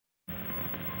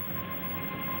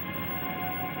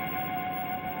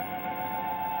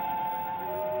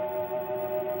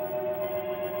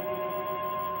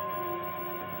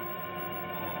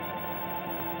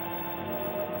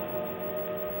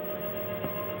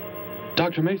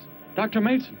Dr. Mason! Dr.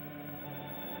 Mason!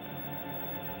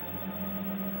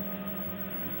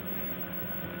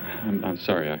 I'm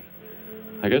sorry.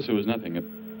 I guess it was nothing. A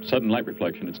sudden light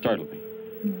reflection. It startled me.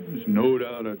 There's no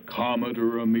doubt a comet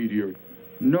or a meteor.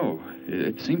 No,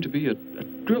 it seemed to be a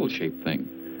drill-shaped thing.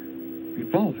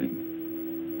 Revolving.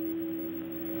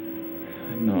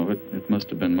 No, it must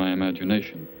have been my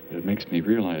imagination. But it makes me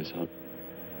realize how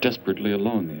desperately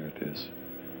alone the Earth is.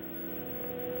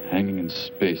 Hanging in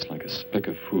space like a speck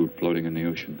of food floating in the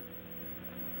ocean.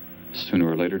 Sooner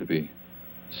or later to be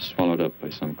swallowed up by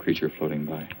some creature floating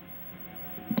by.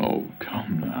 Oh,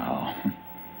 come now.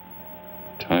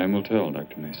 Time will tell,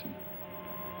 Dr. Mason.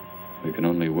 We can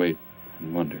only wait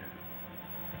and wonder.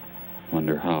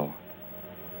 Wonder how.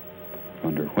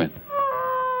 Wonder when.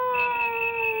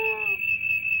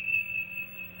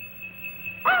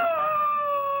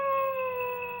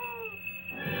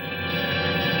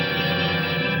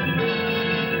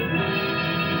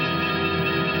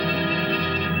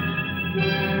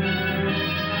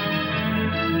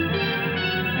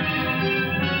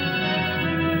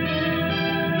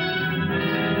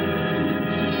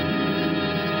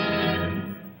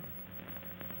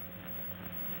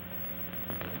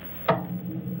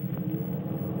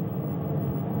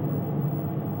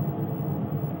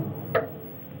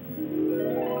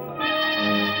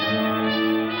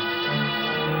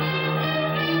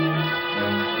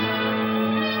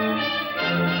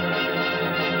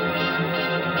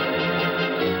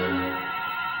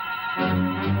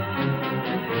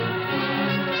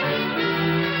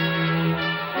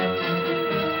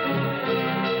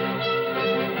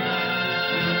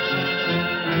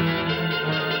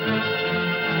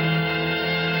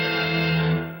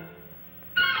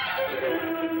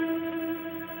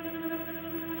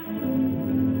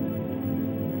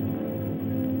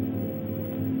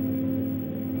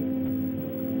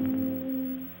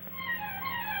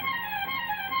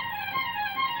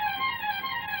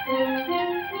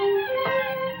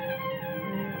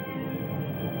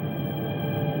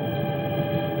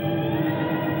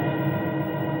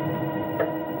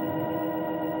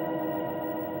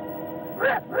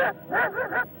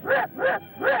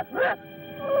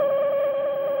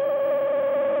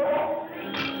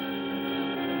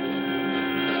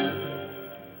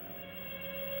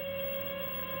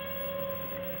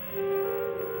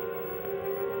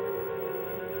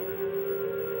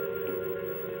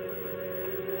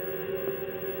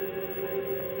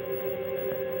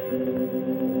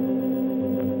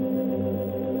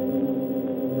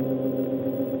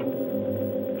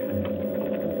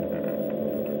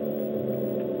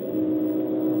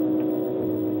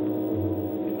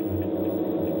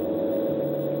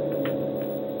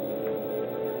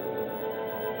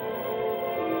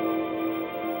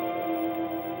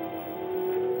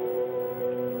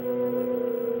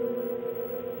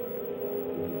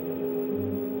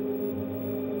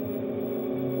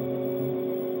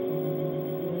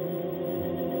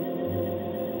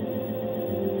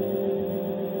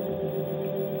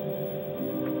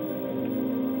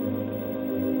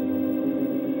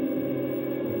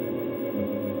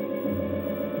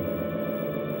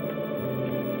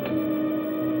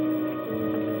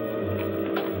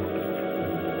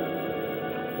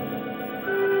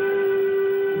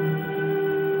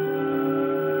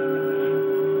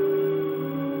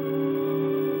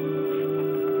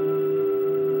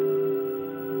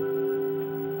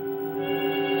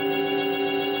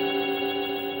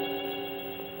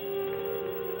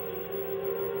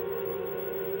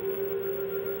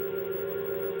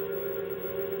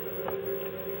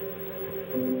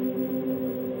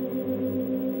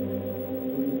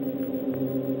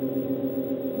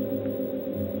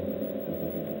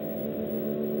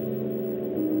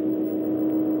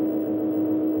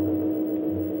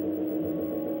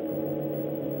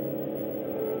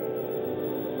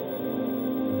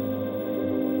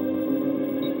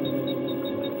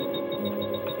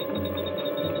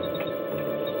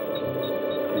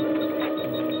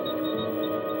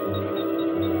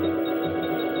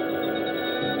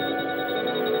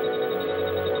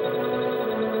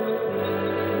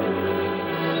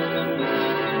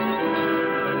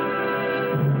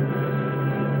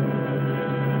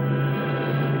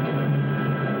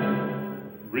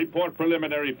 Report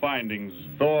preliminary findings.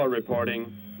 Thor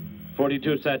reporting.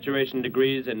 42 saturation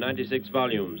degrees and 96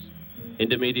 volumes.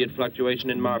 Intermediate fluctuation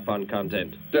in Marfan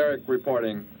content. Derek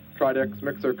reporting. Tridex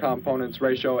mixer components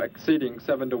ratio exceeding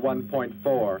 7 to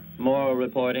 1.4. Morrow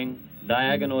reporting.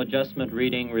 Diagonal adjustment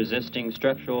reading resisting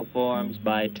structural forms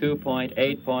by 2.8.0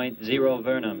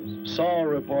 vernums. Saul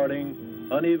reporting.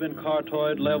 Uneven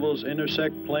cartoid levels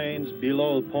intersect planes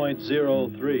below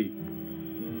 .03.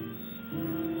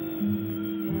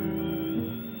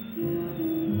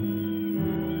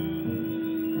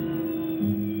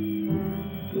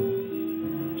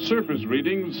 surface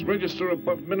readings register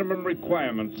above minimum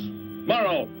requirements.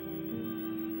 Morrow,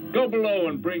 go below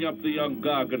and bring up the young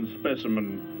Gargan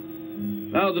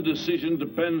specimen. Now the decision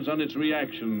depends on its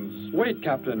reactions. Wait,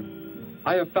 Captain.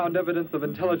 I have found evidence of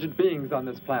intelligent beings on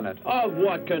this planet. Of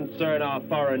what concern are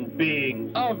foreign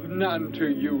beings? Of none to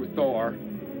you, Thor.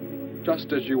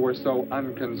 Just as you were so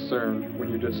unconcerned when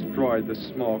you destroyed the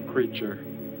small creature.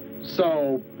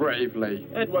 So bravely.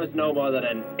 It was no more than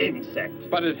an insect.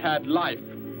 But it had life.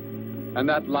 And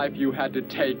that life you had to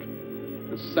take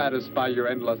to satisfy your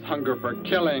endless hunger for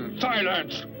killing.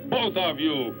 Silence, both of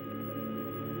you!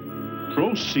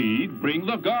 Proceed, bring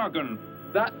the Gargan.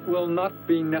 That will not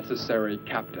be necessary,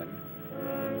 Captain.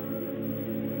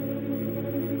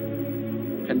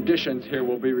 Conditions here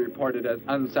will be reported as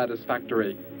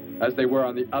unsatisfactory, as they were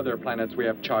on the other planets we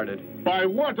have charted. By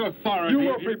what authority? You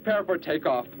will prepare for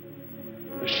takeoff.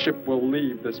 The ship will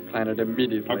leave this planet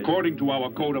immediately. According to our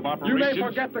code of operations... You may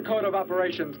forget the code of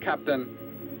operations, Captain.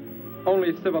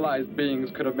 Only civilized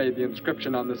beings could have made the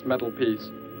inscription on this metal piece.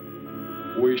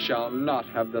 We shall not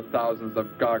have the thousands of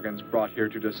Gargans brought here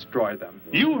to destroy them.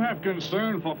 You have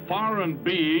concern for foreign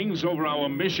beings over our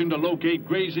mission to locate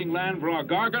grazing land for our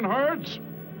Gargan herds?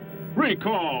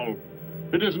 Recall,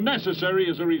 it is necessary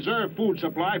as a reserve food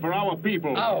supply for our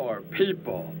people. Our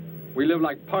people? We live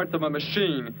like parts of a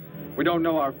machine. We don't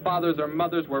know our fathers or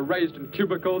mothers were raised in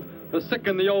cubicles. The sick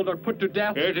and the old are put to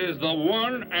death. It is the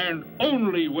one and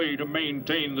only way to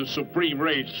maintain the supreme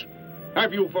race.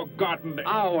 Have you forgotten?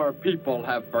 Our people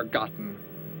have forgotten.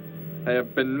 They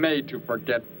have been made to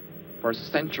forget for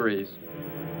centuries.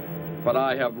 But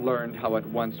I have learned how it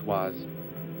once was.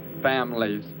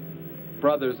 Families,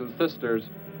 brothers and sisters.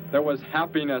 There was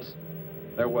happiness.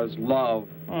 There was love.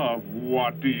 Of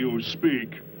what do you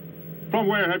speak? From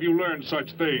where have you learned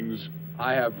such things?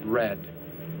 I have read.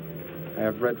 I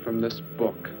have read from this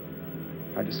book.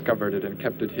 I discovered it and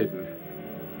kept it hidden.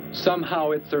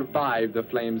 Somehow it survived the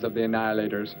flames of the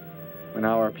Annihilators when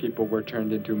our people were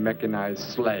turned into mechanized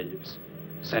slaves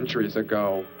centuries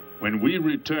ago. When we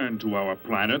return to our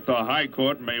planet, the High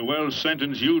Court may well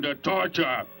sentence you to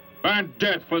torture and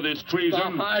death for this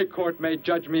treason. The High Court may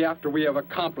judge me after we have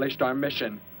accomplished our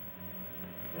mission.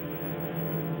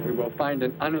 We will find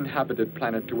an uninhabited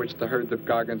planet to which the herds of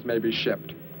Gargans may be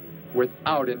shipped,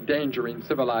 without endangering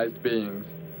civilized beings.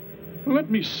 Let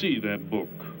me see that book.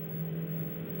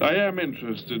 I am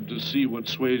interested to see what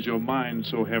sways your mind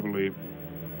so heavily.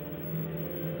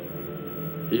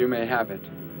 You may have it.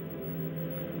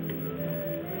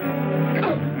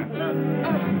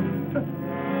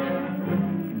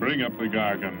 Bring up the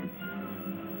Gargan.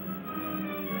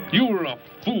 You were a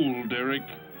fool, Derek.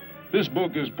 This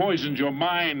book has poisoned your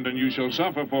mind, and you shall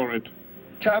suffer for it.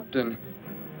 Captain,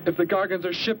 if the Gargans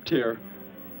are shipped here,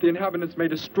 the inhabitants may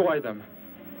destroy them.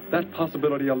 That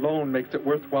possibility alone makes it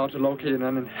worthwhile to locate an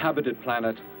uninhabited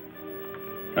planet.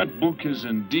 That book has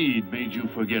indeed made you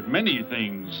forget many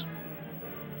things.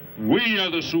 We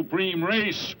are the supreme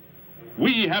race.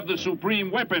 We have the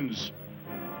supreme weapons.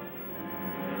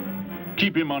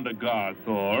 Keep him under guard,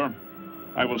 Thor.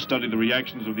 I will study the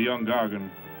reactions of the young Gargan.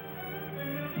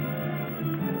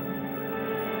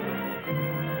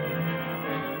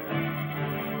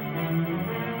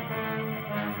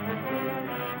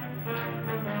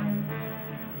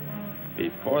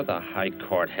 Before the High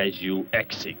Court has you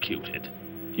executed,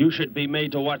 you should be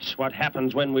made to watch what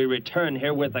happens when we return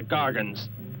here with the Gargans.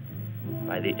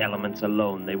 By the elements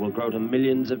alone, they will grow to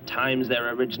millions of times their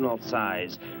original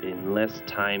size in less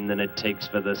time than it takes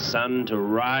for the sun to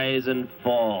rise and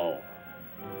fall.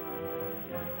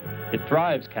 It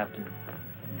thrives, Captain.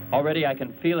 Already I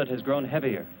can feel it has grown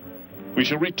heavier. We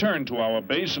shall return to our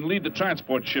base and lead the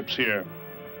transport ships here.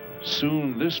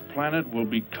 Soon this planet will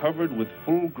be covered with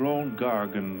full-grown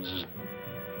Gargans.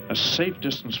 A safe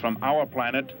distance from our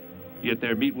planet, yet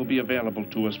their meat will be available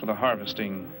to us for the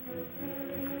harvesting.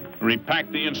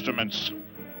 Repack the instruments.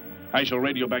 I shall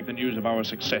radio back the news of our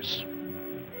success.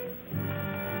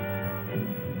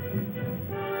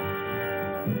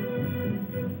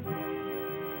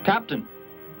 Captain!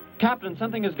 Captain,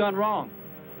 something has gone wrong.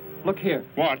 Look here.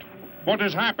 What? What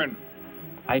has happened?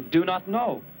 I do not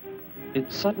know.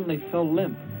 It suddenly fell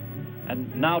limp,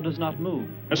 and now does not move.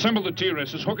 Assemble the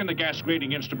TRSs, hook in the gas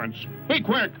grading instruments. Be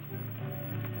quick!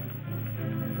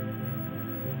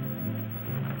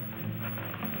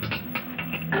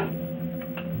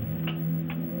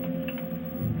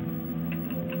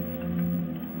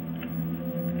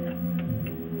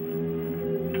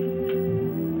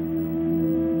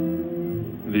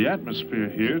 The atmosphere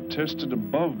here tested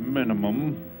above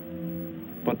minimum.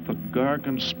 But the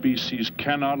Gargan species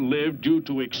cannot live due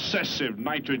to excessive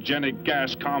nitrogenic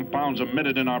gas compounds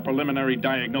emitted in our preliminary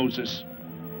diagnosis.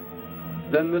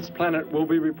 Then this planet will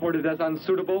be reported as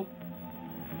unsuitable?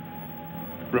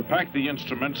 Repack the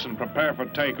instruments and prepare for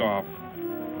takeoff.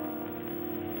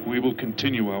 We will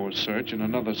continue our search in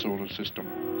another solar system.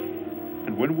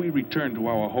 And when we return to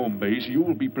our home base, you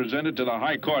will be presented to the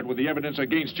High Court with the evidence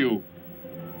against you.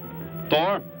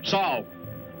 Thor, Saul,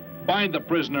 bind the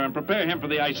prisoner and prepare him for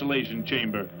the isolation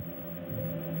chamber.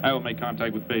 I will make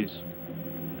contact with base.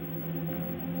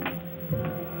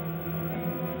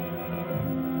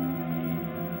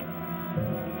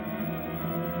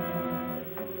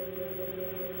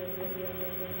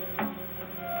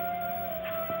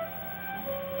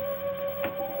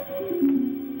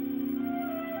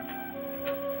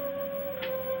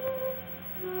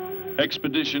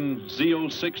 Expedition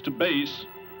Z06 to base.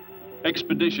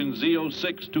 Expedition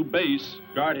Z06 to base.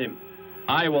 Guard him.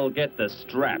 I will get the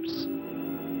straps.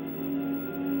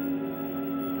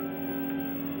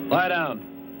 Lie down.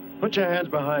 Put your hands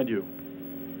behind you.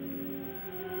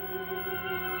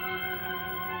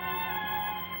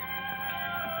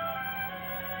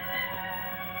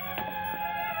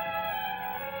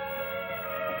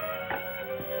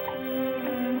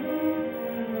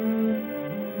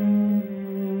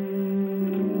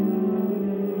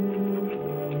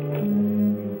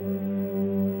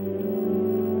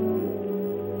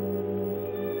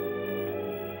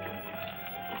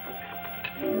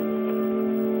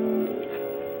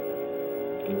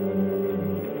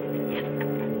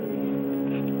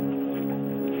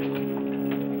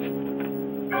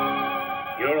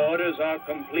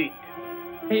 Complete.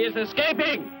 He is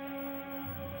escaping!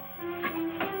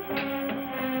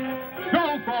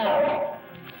 Go, Thor!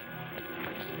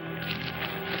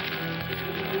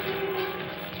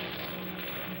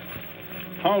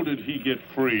 How did he get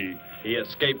free? He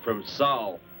escaped from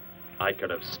Saul. I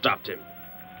could have stopped him.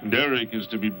 Derek is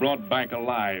to be brought back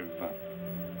alive.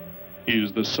 He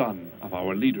is the son of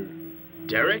our leader.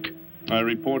 Derek? I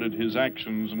reported his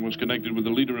actions and was connected with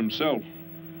the leader himself.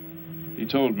 He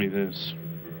told me this.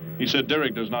 He said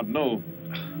Derek does not know.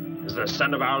 As the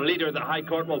son of our leader, the High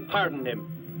Court will pardon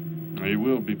him. He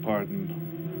will be pardoned.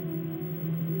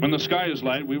 When the sky is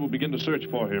light, we will begin to search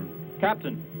for him.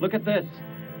 Captain, look at this.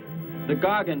 The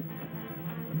Gargan.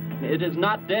 It is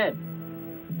not dead.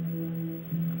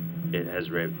 It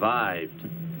has revived.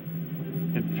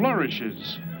 It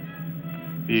flourishes.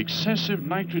 The excessive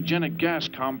nitrogenic gas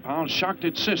compound shocked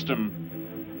its system.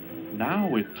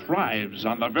 Now it thrives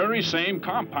on the very same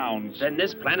compounds. Then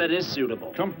this planet is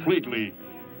suitable. Completely.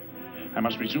 I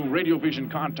must resume radio vision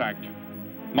contact.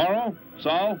 Morrow,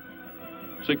 Saul,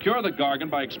 secure the Gargan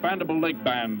by expandable leg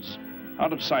bands.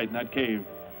 Out of sight in that cave.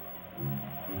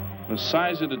 The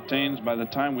size it attains by the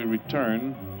time we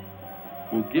return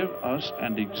will give us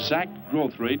an exact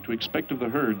growth rate to expect of the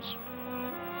herds.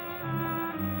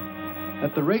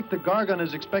 At the rate the Gargan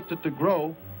is expected to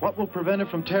grow, what will prevent it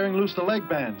from tearing loose the leg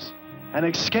bands and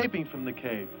escaping from the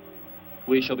cave?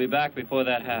 We shall be back before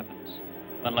that happens,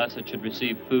 unless it should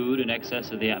receive food in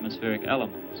excess of the atmospheric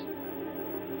elements.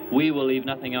 We will leave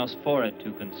nothing else for it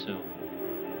to consume.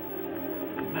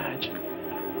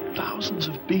 Imagine thousands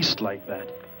of beasts like that,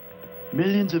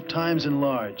 millions of times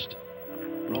enlarged,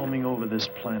 roaming over this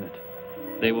planet.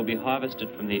 They will be harvested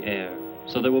from the air,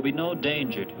 so there will be no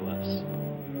danger to us.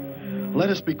 Let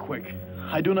us be quick.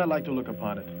 I do not like to look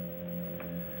upon it.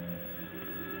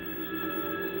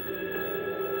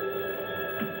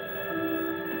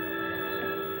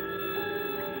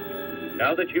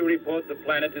 Now that you report the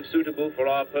planet is suitable for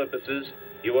our purposes,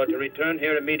 you are to return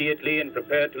here immediately and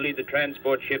prepare to lead the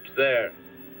transport ships there.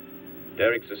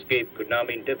 Derek's escape could now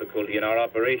mean difficulty in our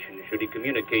operation should he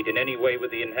communicate in any way with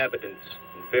the inhabitants,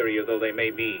 inferior though they may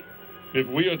be. If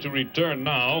we are to return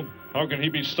now, how can he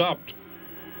be stopped?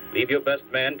 Leave your best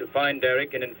man to find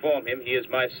Derek and inform him he is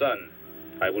my son.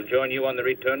 I will join you on the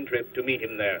return trip to meet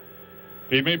him there.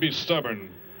 He may be stubborn.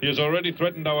 He has already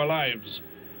threatened our lives.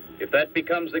 If that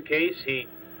becomes the case, he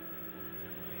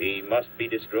must be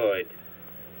destroyed.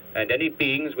 And any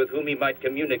beings with whom he might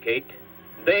communicate,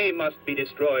 they must be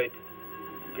destroyed.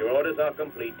 Your orders are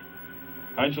complete.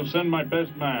 I shall send my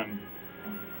best man.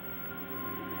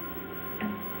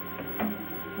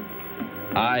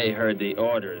 I heard the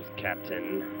orders,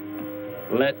 Captain.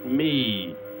 Let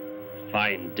me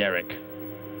find Derek.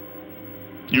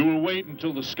 You will wait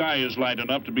until the sky is light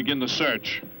enough to begin the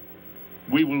search.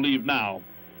 We will leave now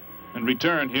and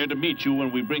return here to meet you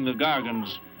when we bring the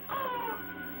Gargans.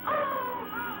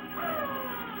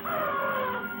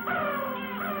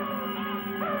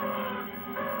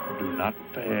 Do not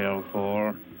fail,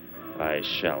 Thor. I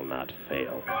shall not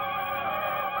fail.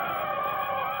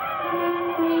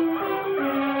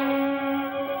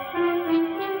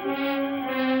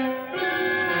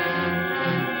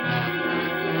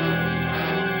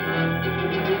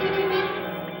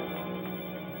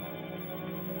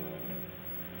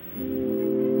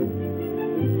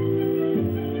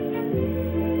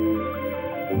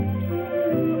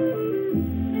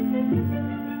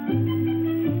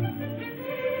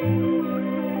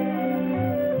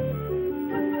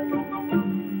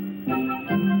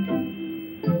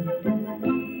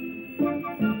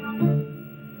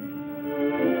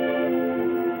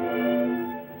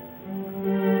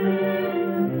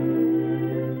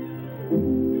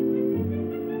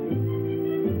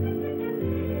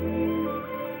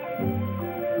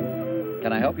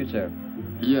 Can I help you, sir?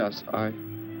 Yes,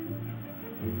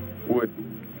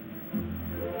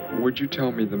 Would you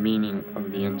tell me the meaning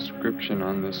of the inscription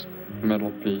on this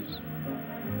metal piece?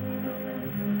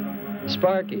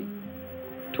 Sparky,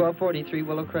 1243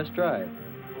 Willowcrest Drive.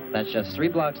 That's just 3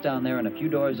 blocks down there and a few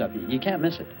doors up. You can't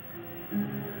miss it.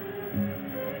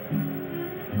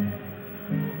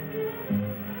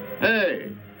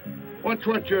 Hey, what's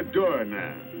what you're doing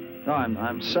there? No,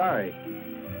 I'm sorry.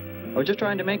 I was just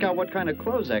trying to make out what kind of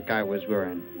clothes that guy was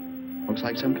wearing. Looks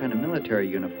like some kind of military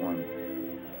uniform.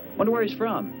 Wonder where he's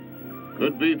from.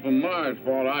 Could be from Mars,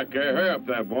 for all I care. Hurry up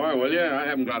there, boy, will you? I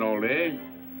haven't got all day.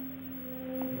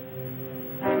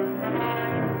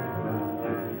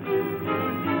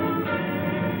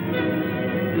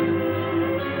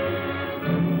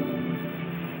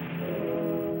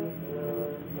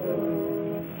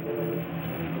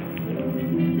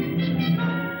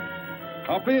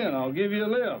 Hop in, I'll give you a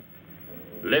lift.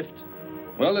 Lift?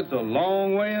 Well, it's a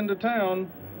long way into town.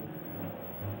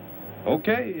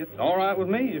 Okay, it's all right with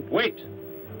me. Wait!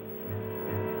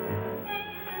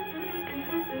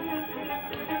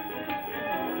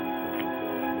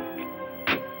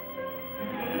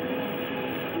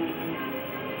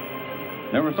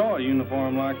 Never saw a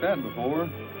uniform like that before.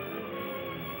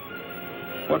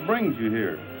 What brings you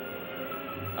here?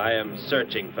 I am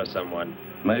searching for someone.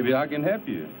 Maybe I can help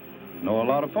you. Know a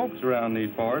lot of folks around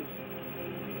these parts.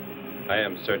 I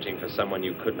am searching for someone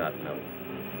you could not know.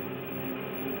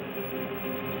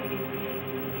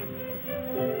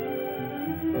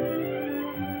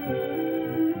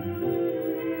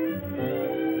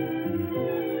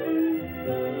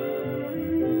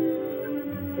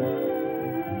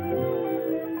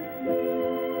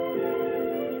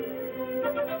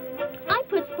 I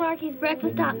put Sparky's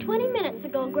breakfast out 20 minutes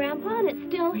ago, Grandpa, and it's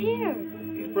still here.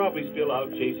 He's probably still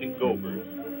out chasing gophers.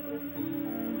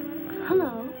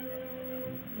 Hello.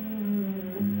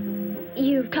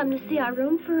 You've come to see our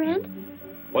room for rent?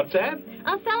 What's that?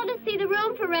 A fellow to see the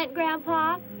room for rent,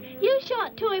 Grandpa. You show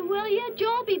it to him, will you?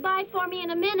 Joe'll be by for me in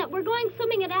a minute. We're going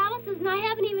swimming at Alice's, and I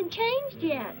haven't even changed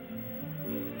yet.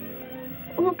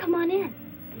 Well, come on in.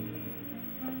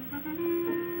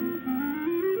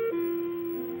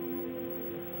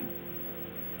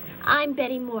 I'm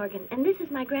Betty Morgan, and this is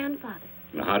my grandfather.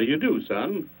 How do you do,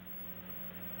 son?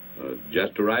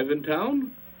 Just arrived in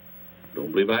town?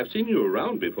 Don't believe I've seen you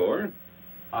around before.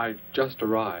 I just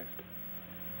arrived.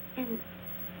 And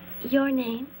your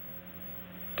name?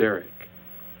 Derek.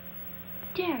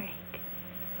 Derek.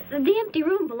 The empty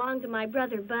room belonged to my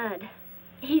brother, Bud.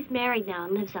 He's married now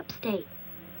and lives upstate.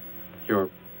 Your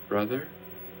brother?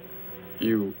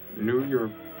 You knew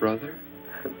your brother?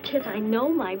 Did I know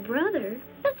my brother?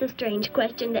 That's a strange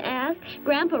question to ask.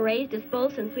 Grandpa raised us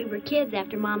both since we were kids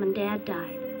after Mom and Dad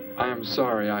died. I am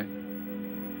sorry,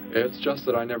 It's just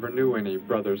that I never knew any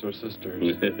brothers or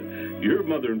sisters. Your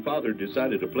mother and father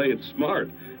decided to play it smart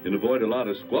and avoid a lot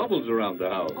of squabbles around the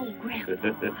house. Oh,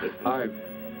 Grandpa. I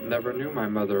never knew my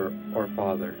mother or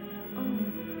father. Oh.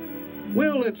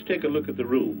 Well, let's take a look at the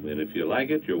room, and if you like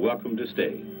it, you're welcome to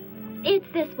stay. It's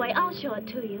this way. I'll show it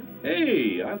to you.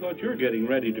 Hey, I thought you were getting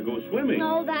ready to go swimming.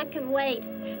 No, that can wait.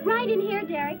 Right in here,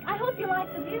 Derek. I hope you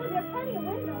like the view. There are plenty of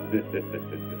windows.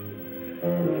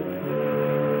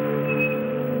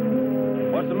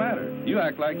 What's the matter? You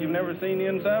act like you've never seen the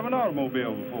inside of an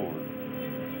automobile before.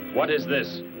 What is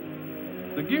this?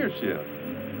 The gear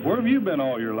shift. Where have you been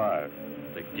all your life?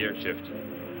 The gear shift.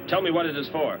 Tell me what it is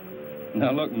for.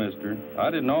 Now, look, mister,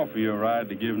 I didn't offer you a ride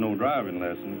to give no driving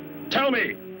lesson. Tell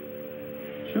me!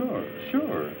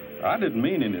 Sure. I didn't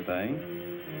mean anything.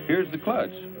 Here's the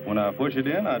clutch. When I push it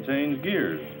in, I change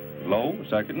gears. Low,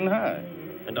 second, and high.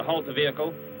 And to halt the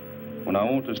vehicle? When I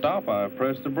want to stop, I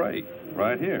press the brake,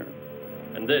 right here.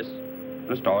 And this?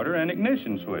 The starter and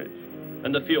ignition switch.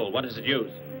 And the fuel, what does it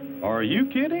use? Are you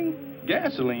kidding?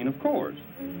 Gasoline, of course.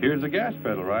 Here's the gas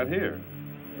pedal right here.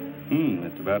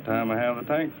 It's about time I have the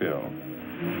tank filled.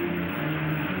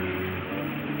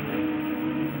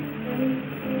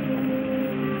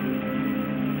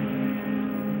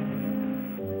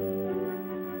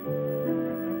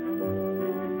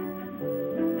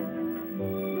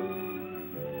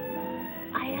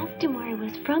 I asked him where he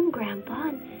was from, Grandpa,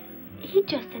 and he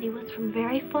just said he was from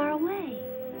very far away.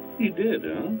 He did,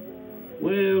 huh?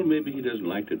 Well, maybe he doesn't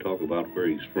like to talk about where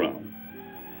he's from.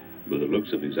 By the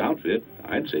looks of his outfit,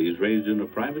 I'd say he's raised in a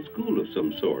private school of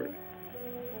some sort.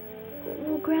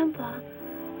 Well, Grandpa,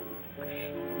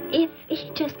 if he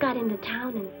just got into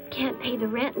town and can't pay the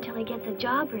rent until he gets a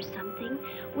job or something,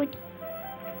 would...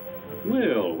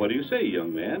 Well, what do you say,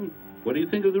 young man? What do you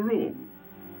think of the room?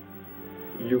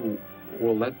 You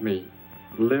will let me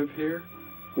live here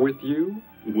with you?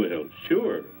 Well,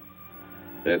 sure.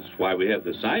 That's why we have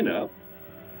the sign up.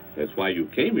 That's why you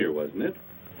came here, wasn't it?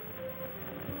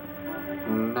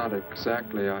 Not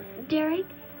exactly, Derek,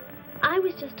 I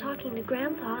was just talking to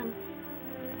Grandpa, and...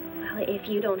 Well, if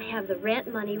you don't have the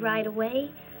rent money right away,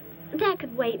 that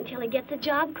could wait until he gets a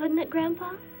job, couldn't it,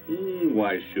 Grandpa?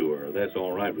 Why, sure. That's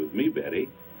all right with me, Betty.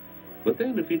 But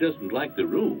then if he doesn't like the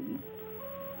room...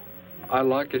 I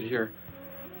like it here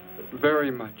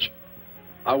very much.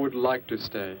 I would like to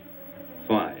stay.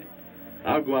 Fine.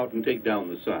 I'll go out and take down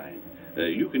the sign.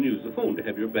 You can use the phone to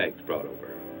have your bags brought over.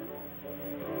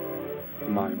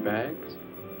 My bags?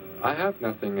 I have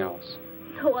nothing else.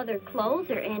 No other clothes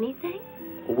or anything?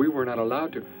 We were not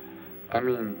allowed to. I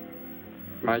mean,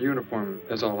 my uniform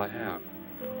is all I have.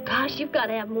 Gosh, you've got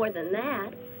to have more than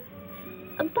that.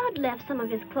 Bud left some of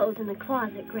his clothes in the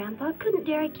closet, Grandpa. Couldn't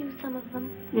Derek use some of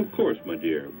them? Of course, my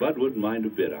dear. Bud wouldn't mind a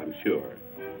bit, I'm sure.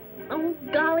 Oh,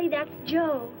 golly, that's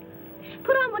Joe.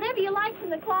 Put on whatever you like from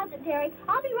the closet, Derek.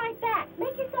 I'll be right back.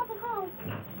 Make yourself at home.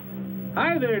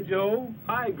 Hi there, Joe.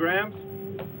 Hi, Gramps.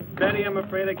 Betty, I'm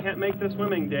afraid I can't make the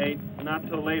swimming date. Not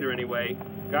till later, anyway.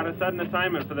 Got a sudden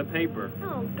assignment for the paper.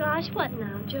 Oh, gosh, what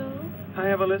now, Joe? I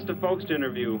have a list of folks to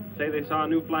interview. Say they saw a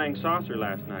new flying saucer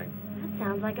last night. That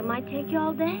sounds like it might take you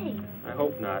all day. I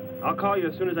hope not. I'll call you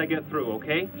as soon as I get through,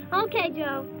 okay? Okay,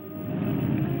 Joe.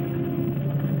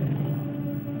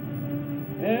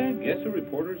 I guess a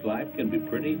reporter's life can be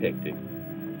pretty hectic.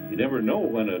 You never know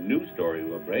when a news story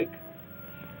will break.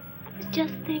 I was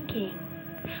just thinking.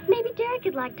 Maybe Derek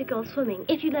would like to go swimming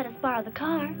if you let us borrow the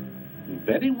car.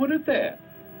 Betty would at that.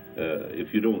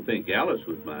 If you don't think Alice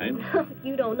would mind.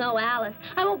 You don't know Alice.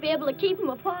 I won't be able to keep them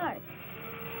apart.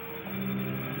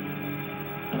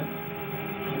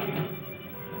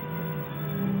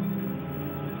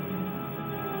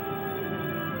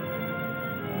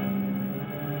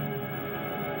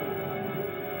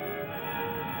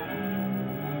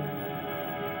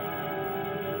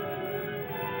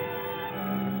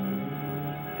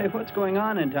 Hey, what's going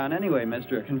on in town anyway,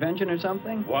 mister? A convention or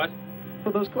something? What?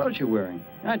 Well, those clothes you're wearing.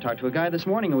 I talked to a guy this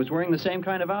morning who was wearing the same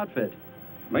kind of outfit.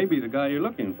 Maybe the guy you're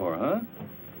looking for, huh?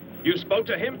 You spoke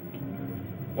to him?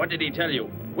 What did he tell you?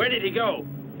 Where did he go?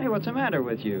 Hey, what's the matter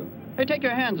with you? Hey, take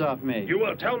your hands off me. You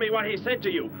will tell me what he said to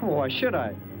you. Oh, why should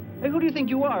I? Hey, who do you think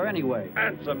you are, anyway?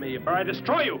 Answer me, or I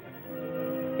destroy you.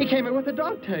 He came here with a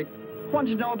dog tag.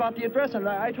 Wanted to know about the address, and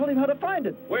I told him how to find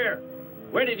it. Where?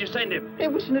 Where did you send him?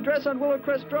 It was an address on Willow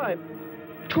Crest Drive.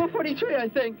 1243, I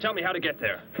think. Tell me how to get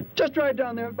there. Just drive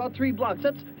down there about 3 blocks.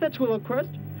 That's Willow Crest.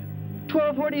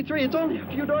 1243. It's only a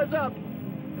few doors up.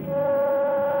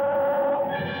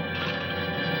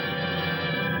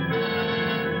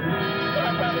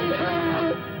 Somebody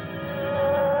help!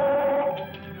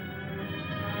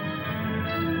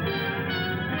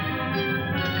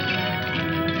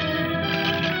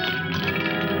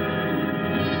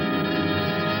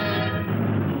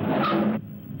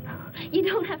 You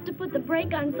don't have to put the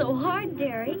brake on so hard,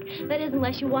 Derek. That is,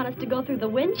 unless you want us to go through the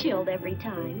windshield every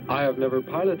time. I have never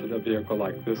piloted a vehicle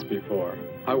like this before.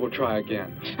 I will try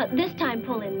again. This time,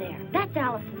 pull in there. That's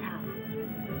Alice's house.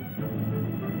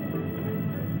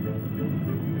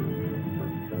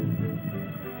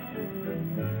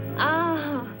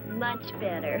 Ah, much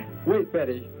better. Wait,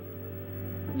 Betty.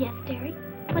 Yes, Derek?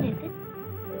 What is it?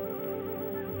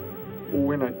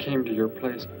 When I came to your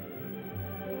place,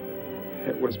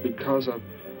 it was because of...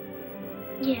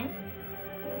 Yes?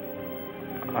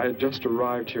 I had just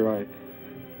arrived here.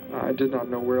 I did not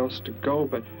know where else to go,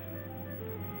 but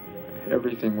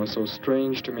everything was so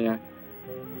strange to me.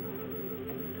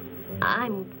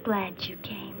 I'm glad you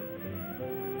came.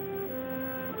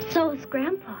 So is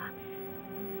Grandpa.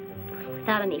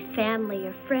 Without any family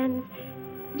or friends,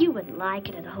 you wouldn't like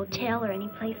it at a hotel or any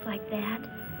place like that.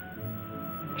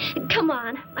 Come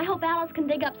on. I hope Alice can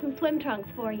dig up some swim trunks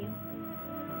for you.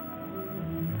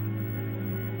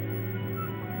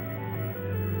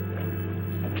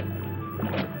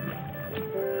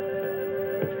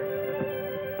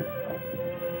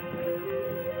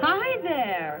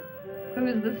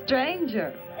 the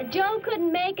stranger. Joe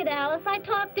couldn't make it, Alice. I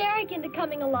talked Derek into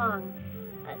coming along.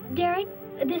 Derek,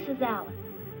 this is Alice.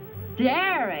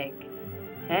 Derek?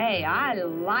 Hey, I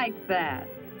like that.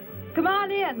 Come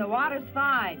on in, the water's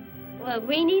fine. Well,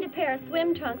 we need a pair of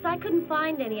swim trunks. I couldn't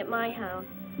find any at my house.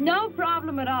 No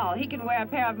problem at all. He can wear a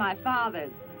pair of my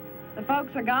father's. The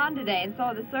folks are gone today, and so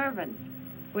are the servants.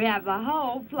 We have the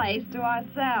whole place to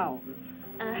ourselves.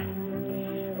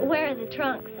 Where are the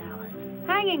trunks, Alice?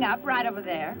 Hanging up right over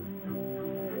there.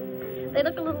 They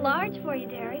look a little large for you,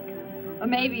 Derek. Well,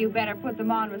 maybe you better put them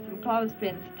on with some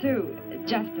clothespins, too,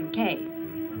 just in case.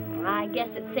 I guess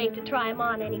it's safe to try them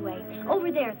on anyway.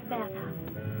 Over there at the bathhouse.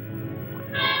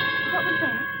 What was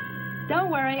that? Don't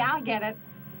worry, I'll get it.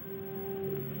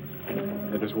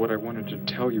 It is what I wanted to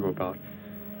tell you about.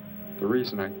 The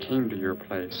reason I came to your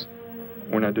place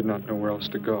when I did not know where else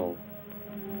to go.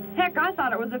 Heck, I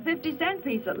thought it was a 50-cent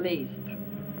piece at least.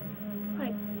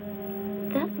 Why,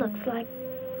 that looks like...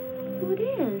 Who it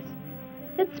is?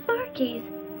 It's Sparky's.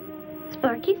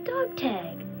 Sparky's dog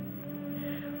tag.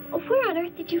 Where on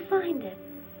earth did you find it?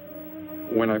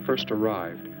 When I first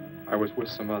arrived, I was with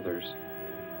some others.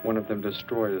 One of them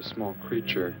destroyed a small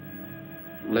creature.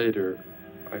 Later,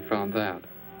 I found that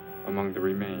among the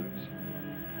remains.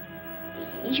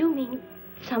 You mean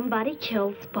somebody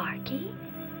killed Sparky?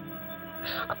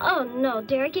 Oh, no,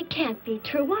 Derek, it can't be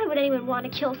true. Why would anyone want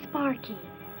to kill Sparky?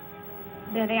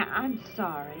 Betty, I'm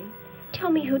sorry. Tell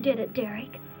me who did it,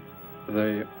 Derek.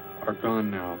 They are gone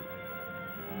now.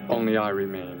 Only I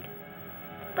remained.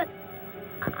 But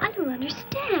I don't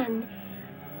understand.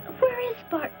 Where is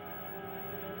Sparky?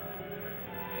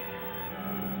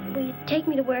 Will you take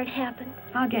me to where it happened?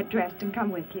 I'll get dressed and come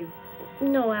with you.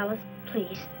 No, Alice,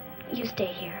 please. You stay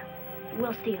here.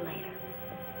 We'll see you later.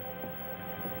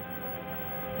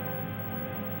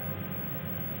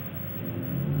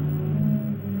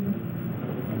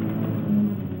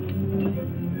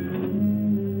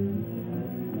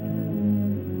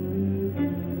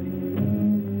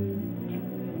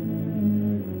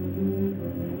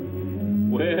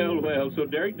 Well, so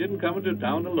Derek didn't come into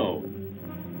town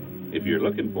alone. If you're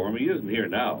looking for him, he isn't here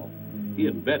now. He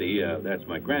and Betty, that's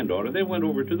my granddaughter, they went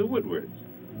over to the Woodwards.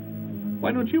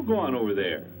 Why don't you go on over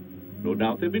there? No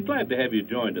doubt they'd be glad to have you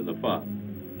joined in the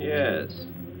fun. Yes.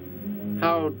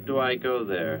 How do I go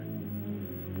there?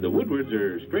 The Woodwards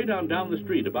are straight on down the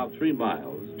street about 3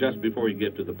 miles, just before you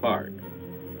get to the park.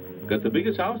 Got the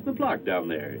biggest house in the block down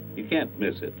there. You can't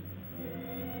miss it.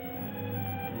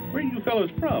 Where are you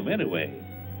fellas from, anyway?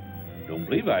 Don't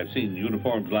believe I've seen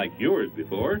uniforms like yours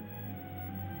before.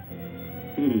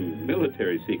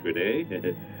 Military secret,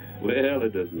 eh? Well,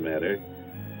 it doesn't matter.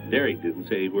 Derek didn't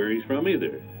say where he's from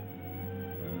either.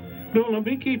 Don't let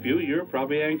me keep you. You're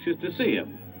probably anxious to see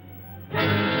him.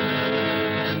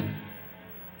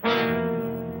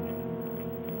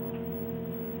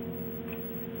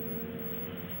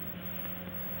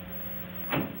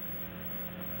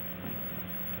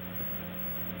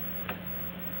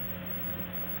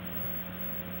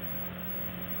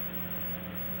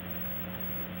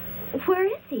 Where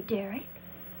is he, Derek?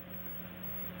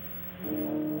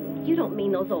 You don't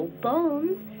mean those old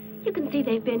bones. You can see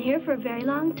they've been here for a very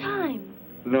long time.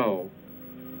 No.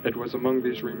 It was among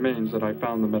these remains that I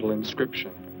found the metal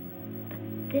inscription.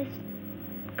 But this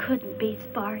couldn't be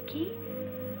Sparky.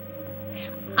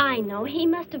 I know. He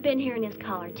must have been here and his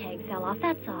collar tag fell off,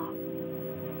 that's all.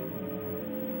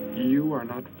 You are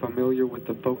not familiar with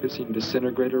the focusing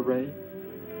disintegrator ray?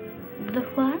 The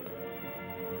what?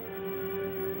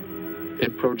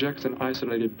 It projects an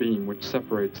isolated beam which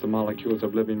separates the molecules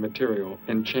of living material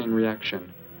in chain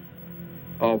reaction.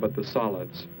 All but the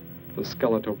solids, the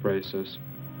skeletal braces.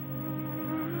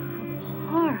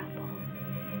 Horrible.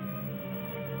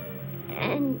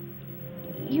 And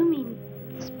you mean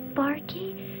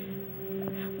Sparky?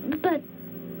 But...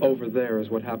 Over there is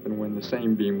what happened when the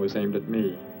same beam was aimed at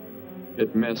me.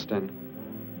 It missed, and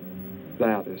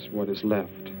that is what is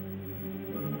left.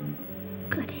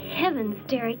 Good heavens,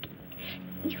 Derek.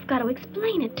 You've got to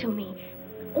explain it to me.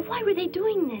 Why were they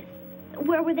doing this?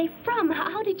 Where were they from?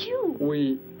 How did you...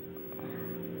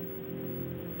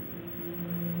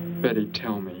 Betty,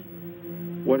 tell me,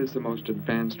 what is the most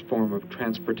advanced form of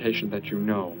transportation that you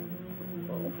know?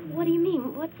 What do you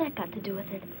mean? What's that got to do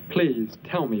with it? Please,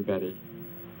 tell me, Betty.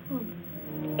 Well,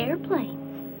 airplanes.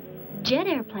 Jet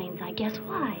airplanes, I guess.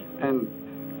 Why?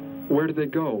 And where do they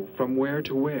go? From where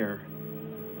to where?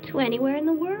 To anywhere in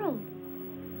the world.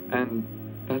 And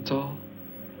that's all?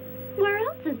 Where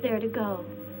else is there to go?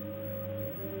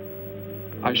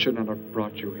 I should not have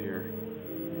brought you here.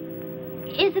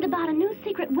 Is it about a new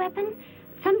secret weapon?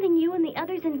 Something you and the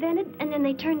others invented and then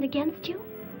they turned against you?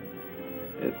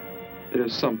 It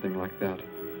is something like that.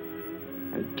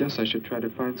 I guess I should try to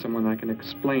find someone I can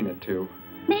explain it to.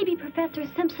 Maybe Professor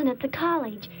Simpson at the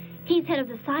college. He's head of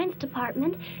the science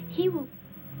department. He will...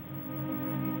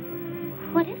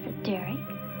 What is it, Derek?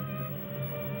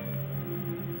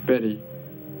 Betty,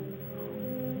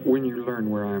 when you learn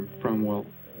where I'm from, well,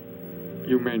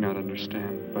 you may not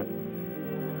understand, but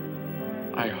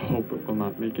I hope it will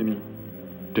not make any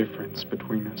difference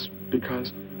between us,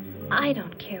 because... I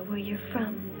don't care where you're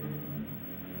from.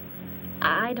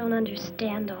 I don't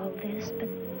understand all this, but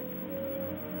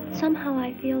somehow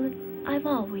I feel that I've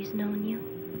always known you.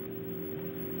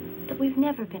 That we've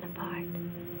never been apart.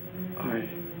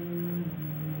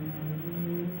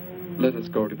 Let us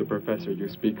go to the professor you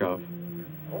speak of.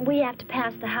 We have to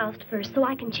pass the house first so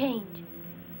I can change.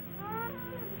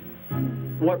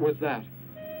 What was that?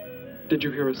 Did you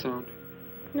hear a sound?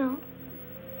 No.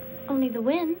 Only the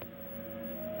wind.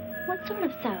 What sort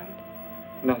of sound?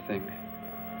 Nothing.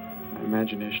 My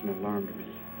imagination alarmed me.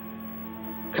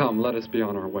 Come, let us be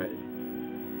on our way.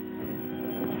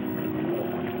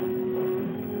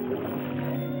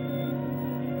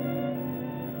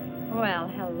 Well,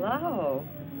 hello.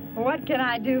 What can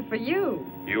I do for you?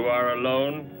 You are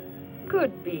alone?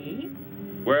 Could be.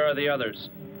 Where are the others?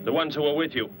 The ones who were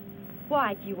with you?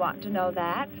 Why do you want to know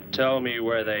that? Tell me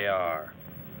where they are.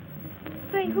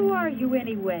 Say, who are you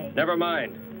anyway? Never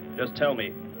mind. Just tell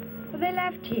me. Well, they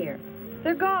left here.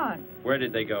 They're gone. Where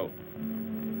did they go?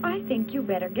 I think you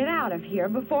better get out of here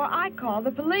before I call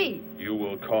the police. You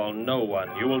will call no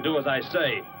one. You will do as I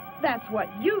say. That's what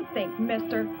you think,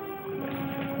 mister.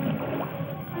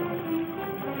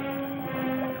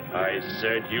 I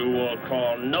said you will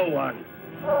call no one.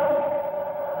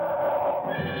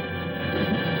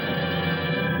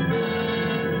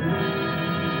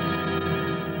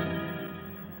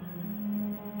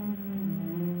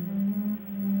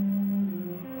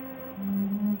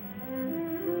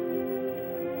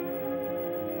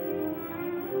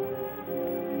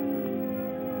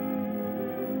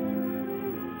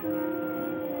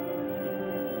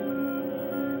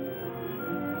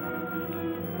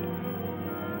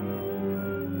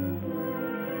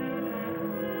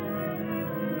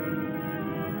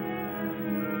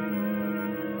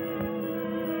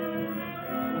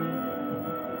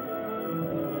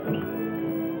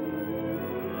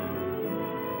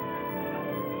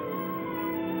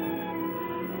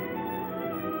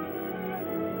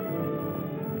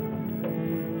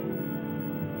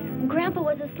 Grandpa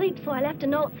was asleep, so I left a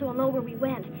note so he'll know where we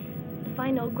went. If I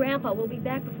know Grandpa will be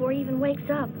back before he even wakes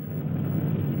up.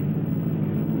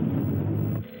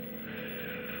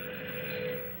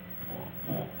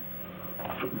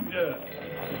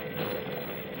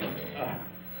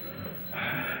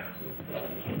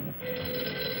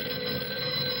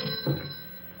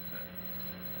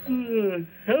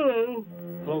 Hello.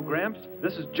 Hello, Gramps.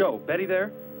 This is Joe. Betty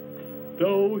there?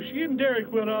 No, she and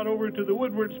Derek went out over to the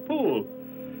Woodward's pool.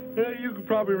 You could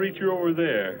probably reach her over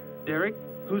there. Derek?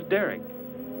 Who's Derek?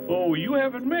 Oh, you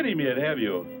haven't met him yet, have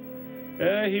you?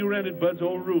 He rented Bud's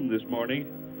old room this morning.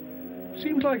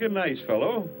 Seems like a nice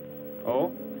fellow.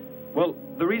 Oh? Well,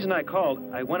 the reason I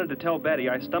called, I wanted to tell Betty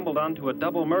I stumbled onto a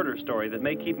double murder story that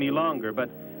may keep me longer, but,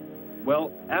 well,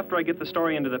 after I get the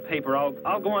story into the paper,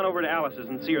 I'll go on over to Alice's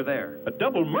and see her there. A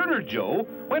double murder, Joe?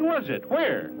 When was it?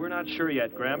 Where? We're not sure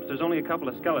yet, Gramps. There's only a couple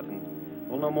of skeletons.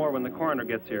 We'll know more when the coroner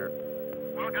gets here.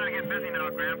 Well, gotta get busy now,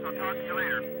 Gramps. I'll talk to you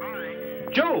later.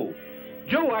 Bye. Joe!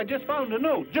 Joe, I just found a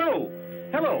note. Joe!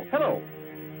 Hello, hello.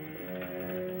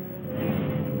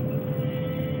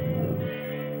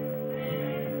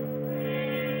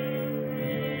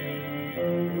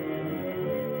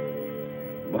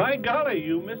 My golly,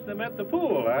 you missed them at the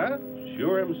pool, huh?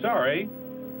 Sure am sorry.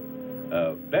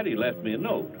 Betty left me a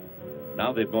note.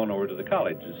 Now they've gone over to the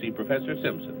college to see Professor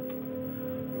Simpson.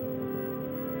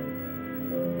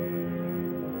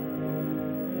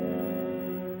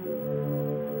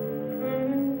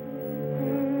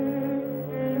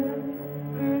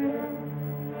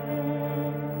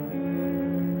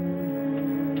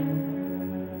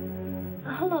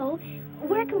 Hello.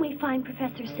 Where can we find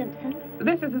Professor Simpson?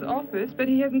 This is his office, but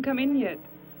he hasn't come in yet.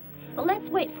 Well, let's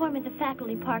wait for him at the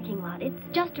faculty parking lot. It's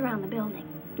just around the building.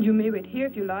 You may wait here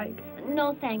if you like.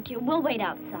 No, thank you. We'll wait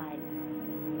outside.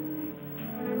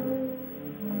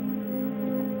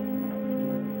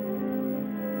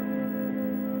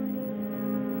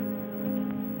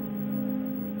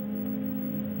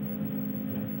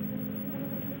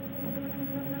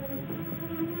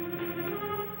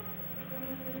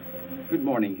 Good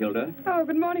morning, Hilda. Oh,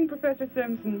 good morning, Professor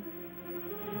Simpson.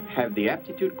 Have the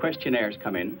aptitude questionnaires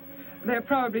come in? They're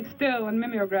probably still in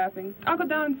mimeographing. I'll go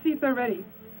down and see if they're ready.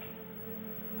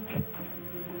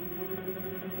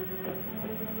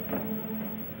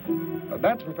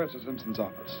 That's Professor Simpson's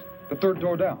office. The third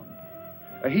door down.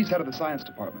 He's head of the science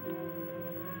department.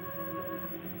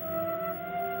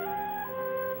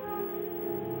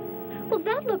 Well,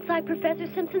 that looks like Professor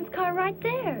Simpson's car right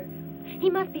there. He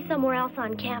must be somewhere else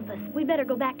on campus. We'd better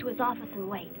go back to his office and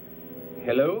wait.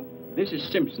 Hello? This is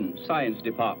Simpson, science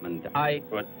department.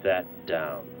 Put that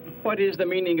down. What is the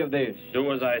meaning of this?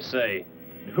 Do as I say.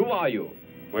 Who are you?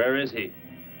 Where is he?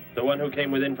 The one who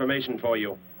came with information for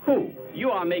you. Who?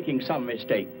 You are making some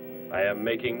mistake. I am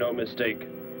making no mistake.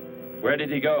 Where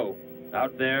did he go?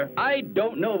 Out there? I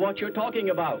don't know what you're talking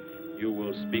about. You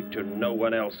will speak to no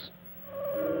one else.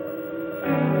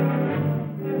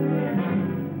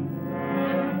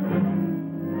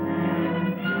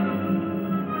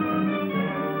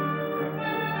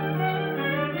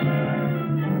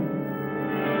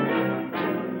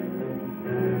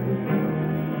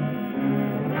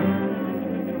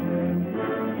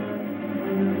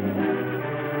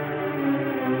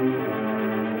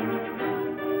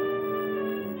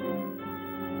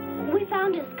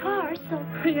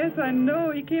 Yes, I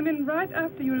know. He came in right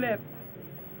after you left.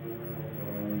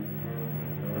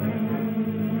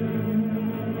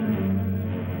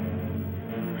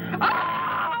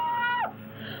 Ah!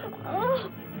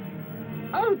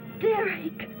 Oh,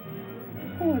 Derek.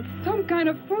 Oh, it's some kind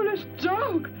of foolish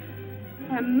joke.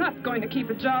 I'm not going to keep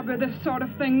a job where this sort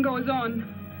of thing goes on.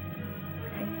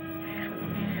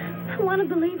 I want to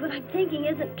believe what I'm thinking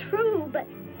isn't true, but...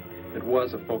 It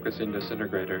was a focusing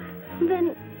disintegrator.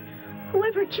 Then...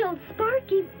 whoever killed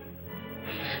Sparky...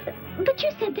 But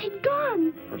you said they'd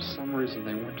gone. For some reason,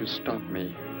 they went to stop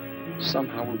me.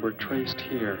 Somehow we were traced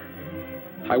here.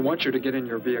 I want you to get in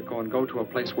your vehicle and go to a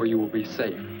place where you will be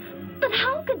safe. But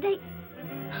how could they...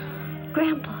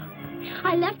 Grandpa.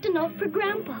 I left a note for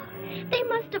Grandpa. They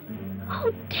must have...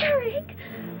 Oh, Derek.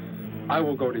 I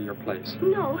will go to your place.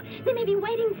 No, they may be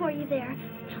waiting for you there.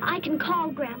 I can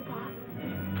call Grandpa.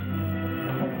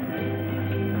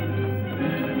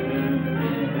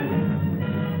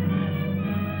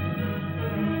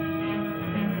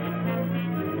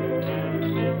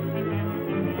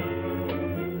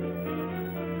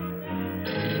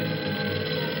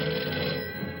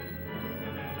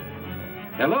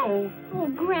 Hello? Oh,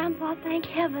 Grandpa, thank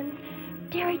heavens.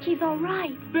 Derek, he's all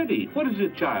right. Betty, what is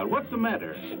it, child? What's the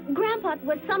matter? Grandpa,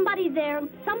 was somebody there?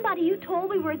 Somebody you told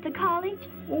we were at the college?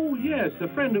 Oh, yes, a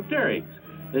friend of Derek's.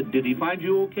 Did he find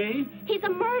you okay? He's a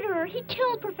murderer. He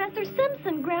killed Professor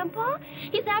Simpson, Grandpa.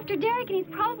 He's after Derek, and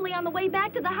he's probably on the way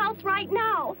back to the house right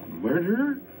now. A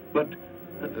murderer? But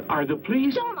are the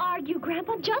police... Don't argue,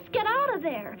 Grandpa. Just get out of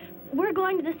there. We're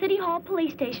going to the City Hall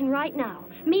police station right now.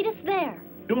 Meet us there.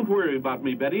 Don't worry about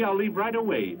me, Betty. I'll leave right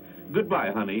away.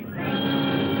 Goodbye, honey.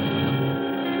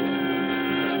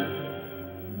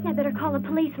 I better call the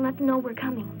police and let them know we're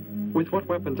coming. With what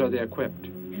weapons are they equipped?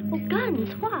 Well,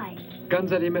 guns. Why? Guns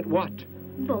that emit what?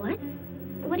 Bullets.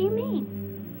 What do you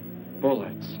mean?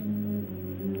 Bullets.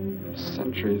 A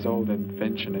centuries-old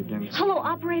invention against... Hello,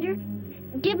 operator.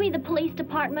 Give me the police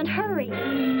department. Hurry.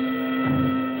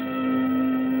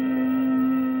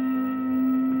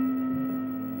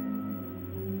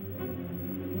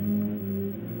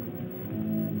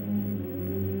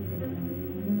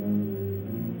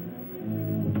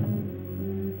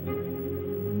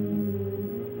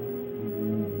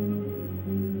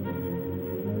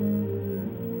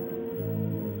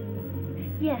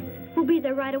 Yes, we'll be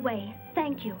there right away.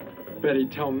 Thank you. Betty,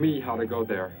 tell me how to go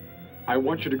there. I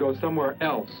want you to go somewhere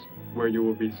else where you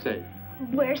will be safe.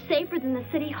 We're safer than the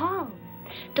City Hall.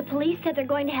 The police said they're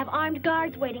going to have armed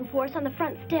guards waiting for us on the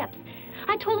front steps.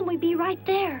 I told them we'd be right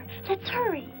there. Let's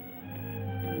hurry.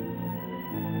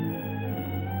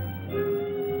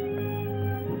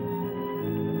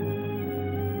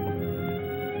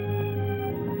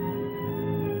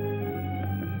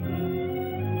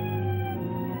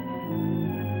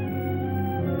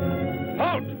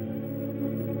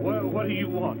 What do you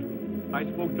want? I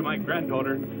spoke to my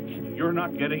granddaughter. You're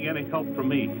not getting any help from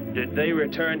me. Did they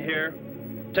return here?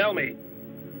 Tell me.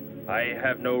 I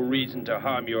have no reason to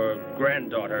harm your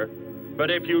granddaughter, but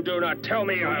if you do not tell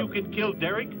me, You can kill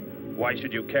Derek? Why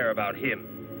should you care about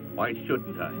him? Why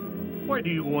shouldn't I? Why do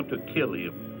you want to kill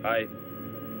him?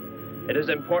 It is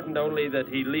important only that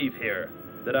he leave here,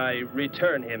 that I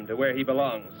return him to where he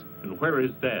belongs. And where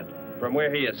is that? From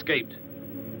where he escaped.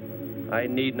 I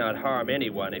need not harm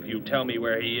anyone if you tell me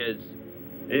where he is.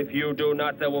 If you do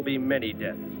not, there will be many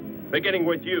deaths. Beginning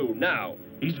with you, now.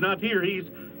 He's not here. He's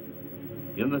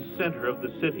in the center of the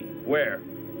city. Where?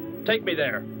 Take me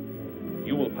there.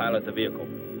 You will pilot the vehicle.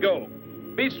 Go.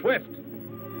 Be swift.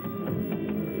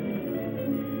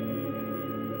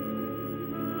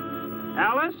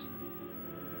 Alice?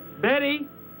 Betty?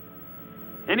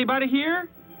 Anybody here?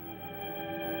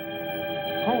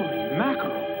 Holy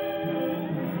mackerel.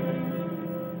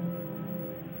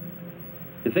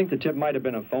 You think the tip might have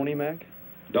been a phony, Mac?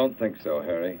 Don't think so,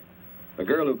 Harry. The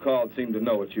girl who called seemed to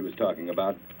know what she was talking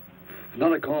about.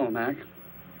 Another call, Mac.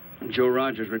 Joe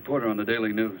Rogers, reporter on the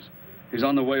Daily News. He's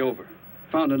on the way over.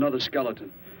 Found another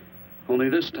skeleton. Only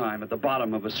this time at the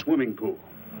bottom of a swimming pool.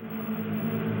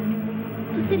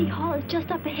 The city hall is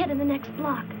just up ahead in the next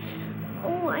block.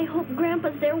 Oh, I hope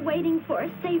Grandpa's there waiting for us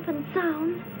safe and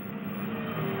sound.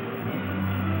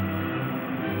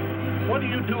 What are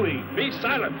you doing? Be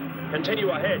silent. Continue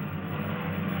ahead.